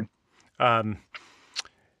interesting.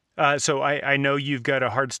 So I know you've got a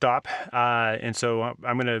hard stop, and so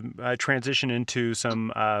I'm going to transition into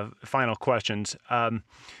some final questions.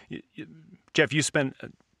 Jeff, you spent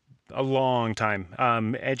a long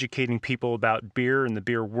time educating people about beer and the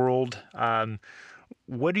beer world.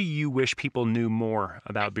 What do you wish people knew more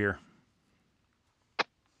about beer?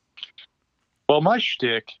 Well, my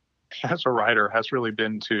shtick as a writer has really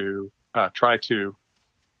been to try to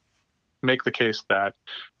make the case that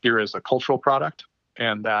beer is a cultural product,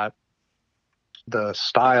 and that the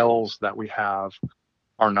styles that we have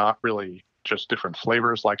are not really just different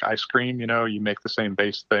flavors like ice cream. You make the same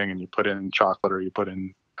base thing and you put in chocolate or you put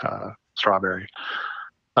in strawberry,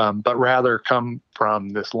 but rather come from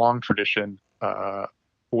this long tradition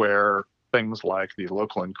where things like the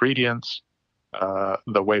local ingredients,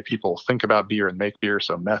 the way people think about beer and make beer,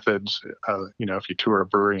 so methods, if you tour a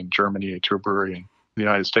brewery in Germany, you tour a brewery in the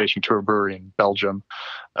United States, you tour a brewery in Belgium,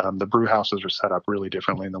 the brew houses are set up really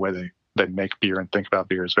differently, and the way they make beer and think about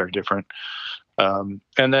beer is very different. And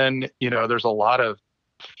then, there's a lot of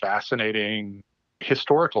fascinating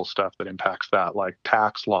historical stuff that impacts that, like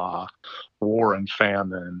tax law, war and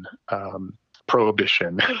famine,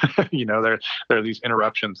 prohibition. There are these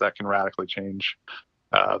interruptions that can radically change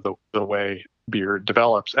the way beer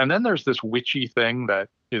develops. And then there's this witchy thing that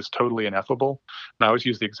is totally ineffable. And I always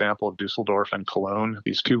use the example of Dusseldorf and Cologne,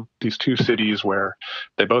 these two cities where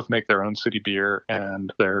they both make their own city beer,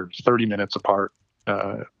 and they're 30 minutes apart,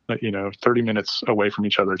 30 minutes away from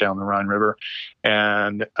each other down the Rhine River.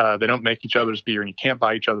 And they don't make each other's beer, and you can't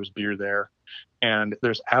buy each other's beer there. And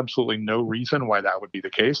there's absolutely no reason why that would be the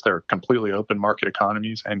case. They're completely open market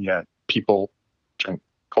economies, and yet people drink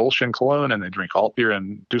Kolsch in Cologne and they drink alt beer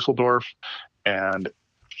in Dusseldorf. And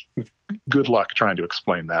good luck trying to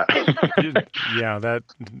explain that. Yeah,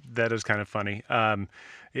 that is kind of funny.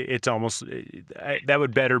 It's almost that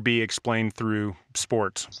would better be explained through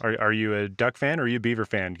sports. Are you a Duck fan or are you a Beaver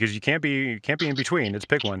fan? Because you can't be in between. It's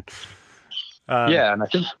pick one. Yeah, and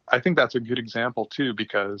I think that's a good example too,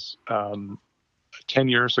 because 10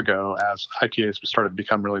 years ago, as IPAs started to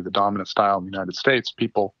become really the dominant style in the United States,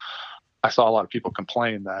 I saw a lot of people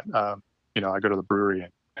complain that, I go to the brewery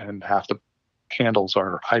and half the handles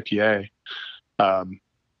are IPA. Um,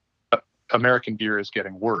 American beer is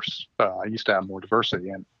getting worse. I used to have more diversity,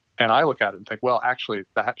 and I look at it and think, well, actually,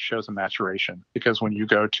 that shows a maturation, because when you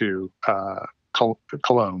go to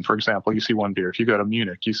Cologne, for example, you see one beer. If you go to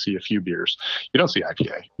Munich, you see a few beers. You don't see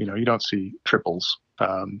IPA. You don't see triples.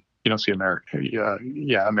 You don't see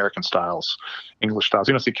American styles, English styles.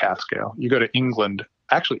 You don't see cask ale. You go to England.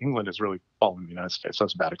 Actually, England is really following the United States.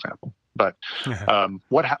 That's a bad example. But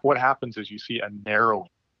what happens is you see a narrowing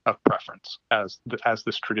of preference as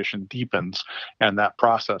this tradition deepens, and that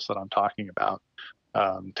process that I'm talking about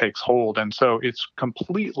takes hold. And so it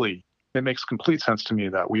makes complete sense to me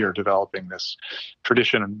that we are developing this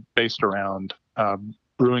tradition based around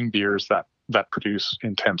brewing beers that produce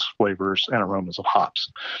intense flavors and aromas of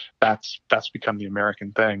hops. That's become the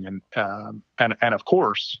American thing, and of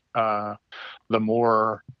course, the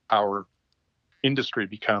more our industry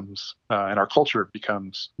becomes and our culture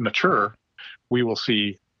becomes mature, we will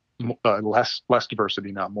see less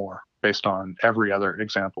diversity, not more, based on every other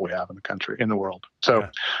example we have in the world. So,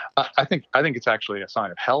 yeah. I think it's actually a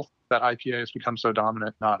sign of health that IPA has become so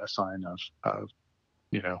dominant, not a sign of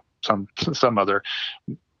some other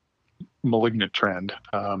malignant trend.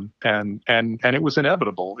 And it was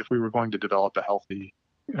inevitable, if we were going to develop a healthy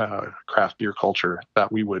craft beer culture,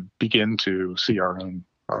 that we would begin to see our own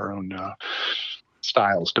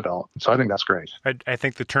styles develop. So I think that's great. I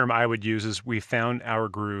think the term I would use is we found our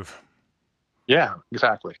groove. Yeah,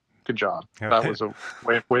 exactly. Good job. That was a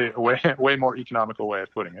way more economical way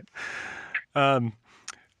of putting it.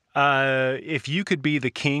 If you could be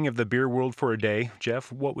the king of the beer world for a day,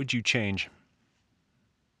 Jeff, what would you change?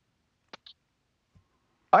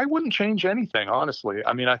 I wouldn't change anything, honestly.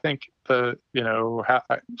 I mean, I think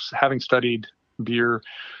having studied beer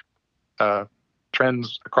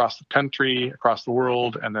trends across the country, across the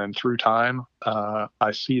world, and then through time,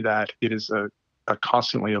 I see that it is a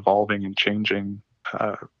constantly evolving and changing,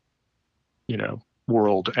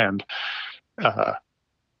 world. And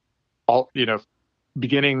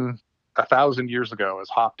beginning 1,000 years ago, as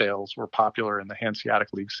hop ales were popular in the Hanseatic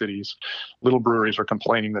League cities, little breweries were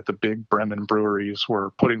complaining that the big Bremen breweries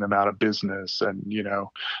were putting them out of business. And,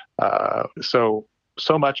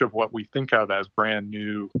 so much of what we think of as brand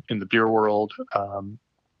new in the beer world,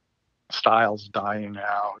 styles dying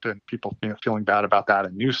out, and people feeling bad about that,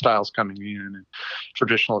 and new styles coming in, and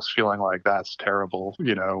traditionalists feeling like that's terrible.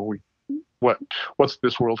 What's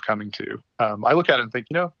this world coming to? I look at it and think,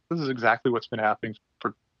 this is exactly what's been happening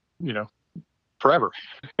for, forever.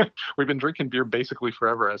 We've been drinking beer basically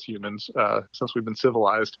forever as humans, since we've been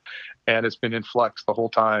civilized, and it's been in flux the whole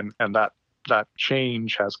time. And that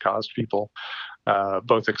change has caused people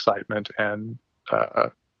both excitement and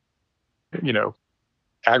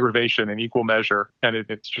aggravation in equal measure, and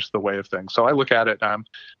it's just the way of things. So I look at it, and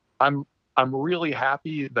I'm really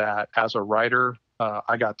happy that as a writer,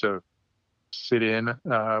 I got to sit in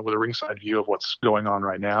with a ringside view of what's going on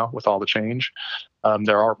right now with all the change.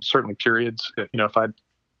 There are certainly periods, if I'd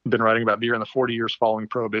been writing about beer in the 40 years following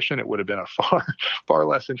Prohibition, it would have been a far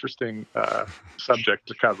less interesting subject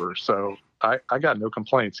to cover. So I got no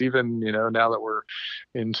complaints. Even, now that we're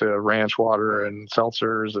into ranch water and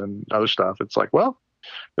seltzers and other stuff, it's like, well,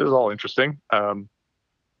 this is all interesting. I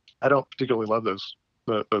don't particularly love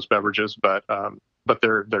those beverages, but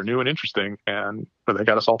they're new and interesting, but they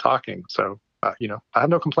got us all talking. So, I have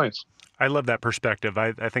no complaints. I love that perspective.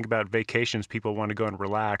 I think about vacations. People want to go and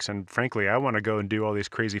relax, and frankly, I want to go and do all these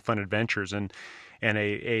crazy fun adventures. And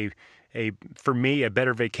for me, a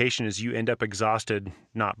better vacation is you end up exhausted,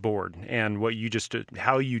 not bored. And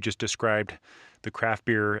how you just described the craft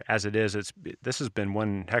beer as it is, this has been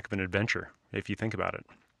one heck of an adventure, if you think about it.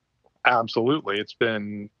 Absolutely, it's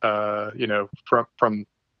been from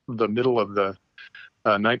the middle of the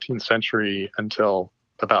 19th century until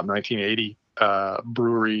about 1980.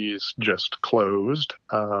 Breweries just closed,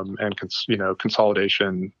 and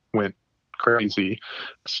consolidation went crazy.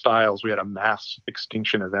 Styles, we had a mass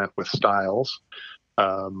extinction event with styles,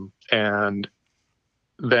 and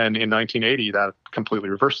then in 1980 that completely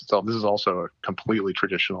reversed itself. This is also a completely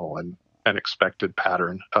traditional and expected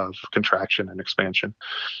pattern of contraction and expansion,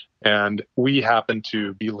 and we happen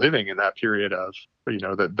to be living in that period of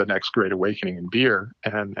the next great awakening in beer,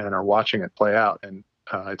 and are watching it play out, and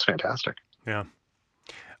it's fantastic. Yeah.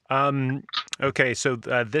 Okay, so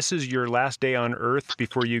this is your last day on Earth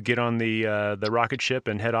before you get on the rocket ship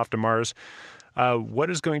and head off to Mars. What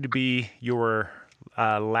is going to be your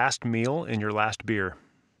last meal and your last beer?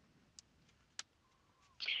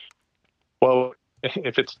 Well,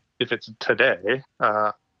 if it's today,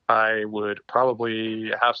 I would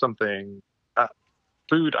probably have something.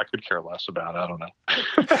 Food I could care less about. I don't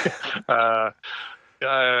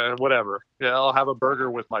know. Whatever. Yeah, I'll have a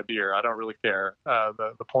burger with my beer. I don't really care.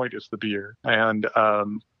 The point is the beer. And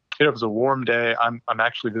it was a warm day. I'm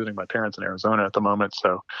actually visiting my parents in Arizona at the moment,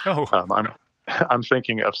 so Oh, I'm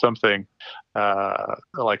thinking of something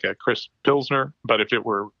like a crisp pilsner. But if it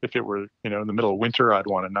were in the middle of winter, I'd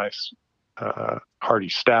want a nice hearty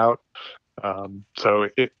stout. So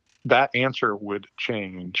that answer would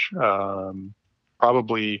change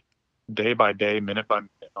probably day by day, minute by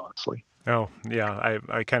minute, honestly. oh, yeah.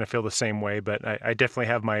 I kind of feel the same way, but I definitely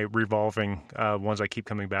have my revolving ones I keep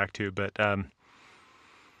coming back to. But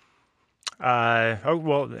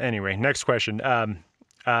anyway, next question.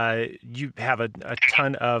 You have a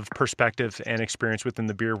ton of perspective and experience within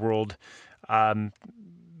the beer world.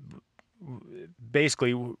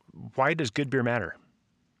 Basically, why does good beer matter?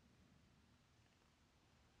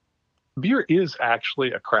 Beer is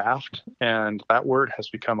actually a craft, and that word has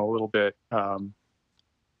become a little bit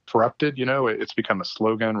corrupted. It's become a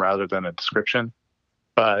slogan rather than a description.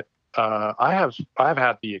 But I've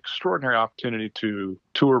had the extraordinary opportunity to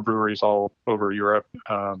tour breweries all over Europe,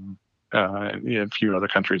 in a few other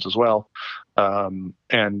countries as well, and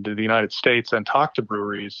the United States, and talk to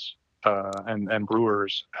breweries and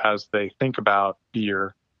brewers as they think about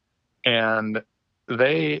beer, and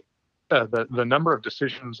they the number of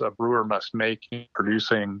decisions a brewer must make in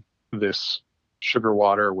producing this sugar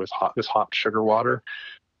water with this hopped sugar water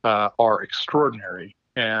are extraordinary.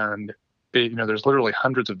 And there's literally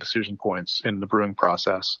hundreds of decision points in the brewing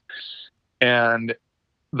process. And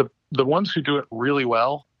the ones who do it really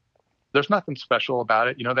well, there's nothing special about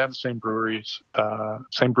it. They have the same breweries,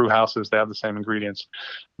 same brew houses, they have the same ingredients,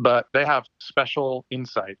 but they have special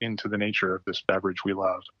insight into the nature of this beverage we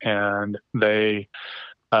love. And they,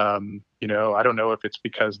 I don't know if it's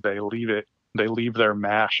because they leave their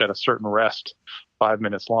mash at a certain rest 5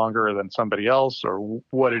 minutes longer than somebody else, or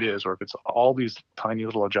what it is, or if it's all these tiny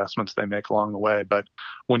little adjustments they make along the way. But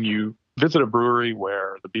when you visit a brewery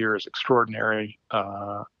where the beer is extraordinary,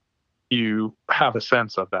 you have a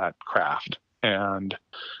sense of that craft, and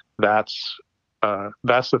that's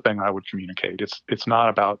the thing I would communicate. It's not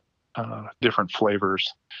about different flavors.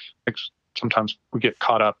 Sometimes we get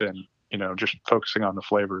caught up in just focusing on the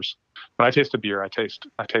flavors. When I taste a beer, I taste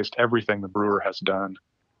everything the brewer has done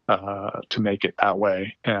to make it that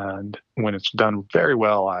way. And when it's done very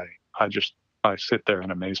well, I sit there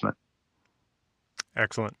in amazement.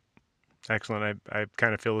 Excellent. I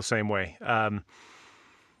kind of feel the same way.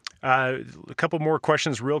 A couple more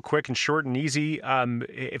questions real quick and short and easy.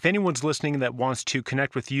 If anyone's listening that wants to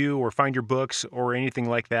connect with you or find your books or anything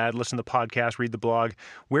like that, listen to the podcast, read the blog,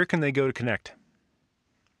 where can they go to connect?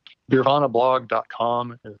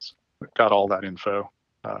 Beervanablog.com has got all that info.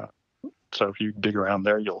 So if you dig around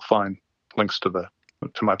there, you'll find links to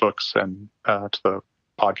my books and to the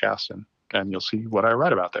podcast, and you'll see what I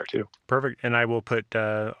write about there too. Perfect. And I will put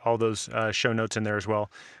all those show notes in there as well.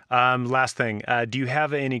 Last thing, do you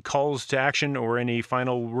have any calls to action or any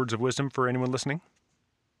final words of wisdom for anyone listening?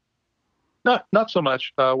 Not so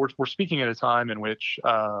much. We're speaking at a time in which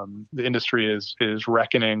the industry is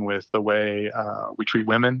reckoning with the way we treat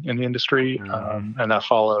women in the industry, and that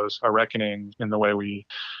follows a reckoning in the way we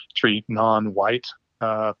treat non-white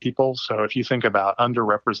people. So if you think about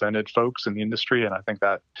underrepresented folks in the industry, and I think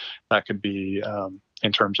that could be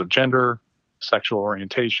in terms of gender, sexual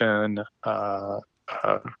orientation,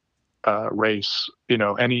 race,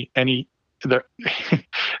 the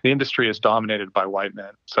industry is dominated by white men.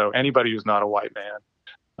 So anybody who's not a white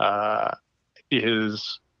man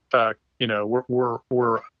is,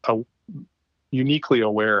 we're uniquely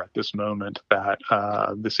aware at this moment that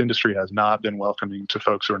this industry has not been welcoming to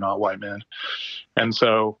folks who are not white men. And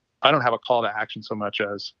so I don't have a call to action so much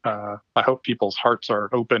as I hope people's hearts are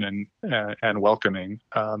open and welcoming,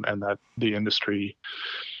 and that the industry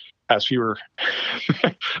has fewer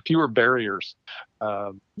barriers,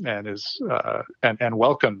 and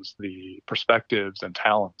welcomes the perspectives and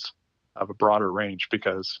talents of a broader range,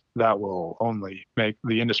 because that will only make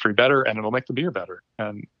the industry better, and it'll make the beer better.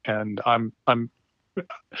 And I'm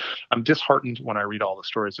disheartened when I read all the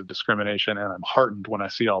stories of discrimination, and I'm heartened when I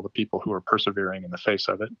see all the people who are persevering in the face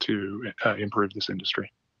of it to improve this industry.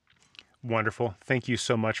 Wonderful. Thank you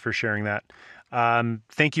so much for sharing that.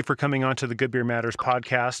 Thank you for coming on to the Good Beer Matters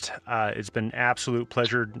podcast. It's been an absolute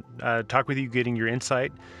pleasure talking with you, getting your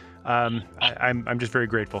insight. I'm just very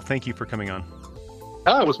grateful. Thank you for coming on.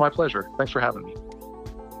 It was my pleasure. Thanks for having me.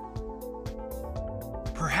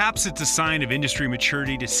 Perhaps it's a sign of industry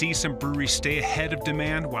maturity to see some breweries stay ahead of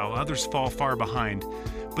demand while others fall far behind.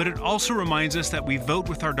 But it also reminds us that we vote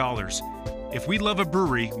with our dollars. If we love a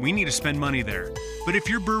brewery, we need to spend money there. But if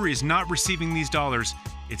your brewery is not receiving these dollars,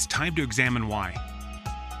 it's time to examine why.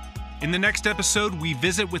 In the next episode, we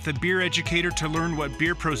visit with a beer educator to learn what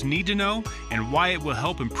beer pros need to know and why it will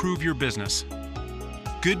help improve your business.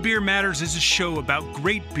 Good Beer Matters is a show about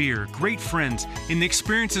great beer, great friends, and the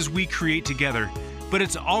experiences we create together. But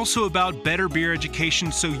it's also about better beer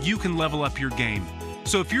education so you can level up your game.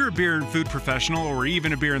 So if you're a beer and food professional or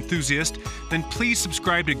even a beer enthusiast, then please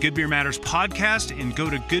subscribe to Good Beer Matters podcast and go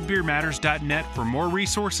to goodbeermatters.net for more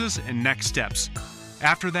resources and next steps.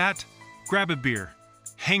 After that, grab a beer,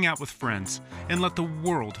 hang out with friends, and let the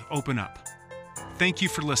world open up. Thank you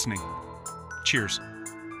for listening. Cheers.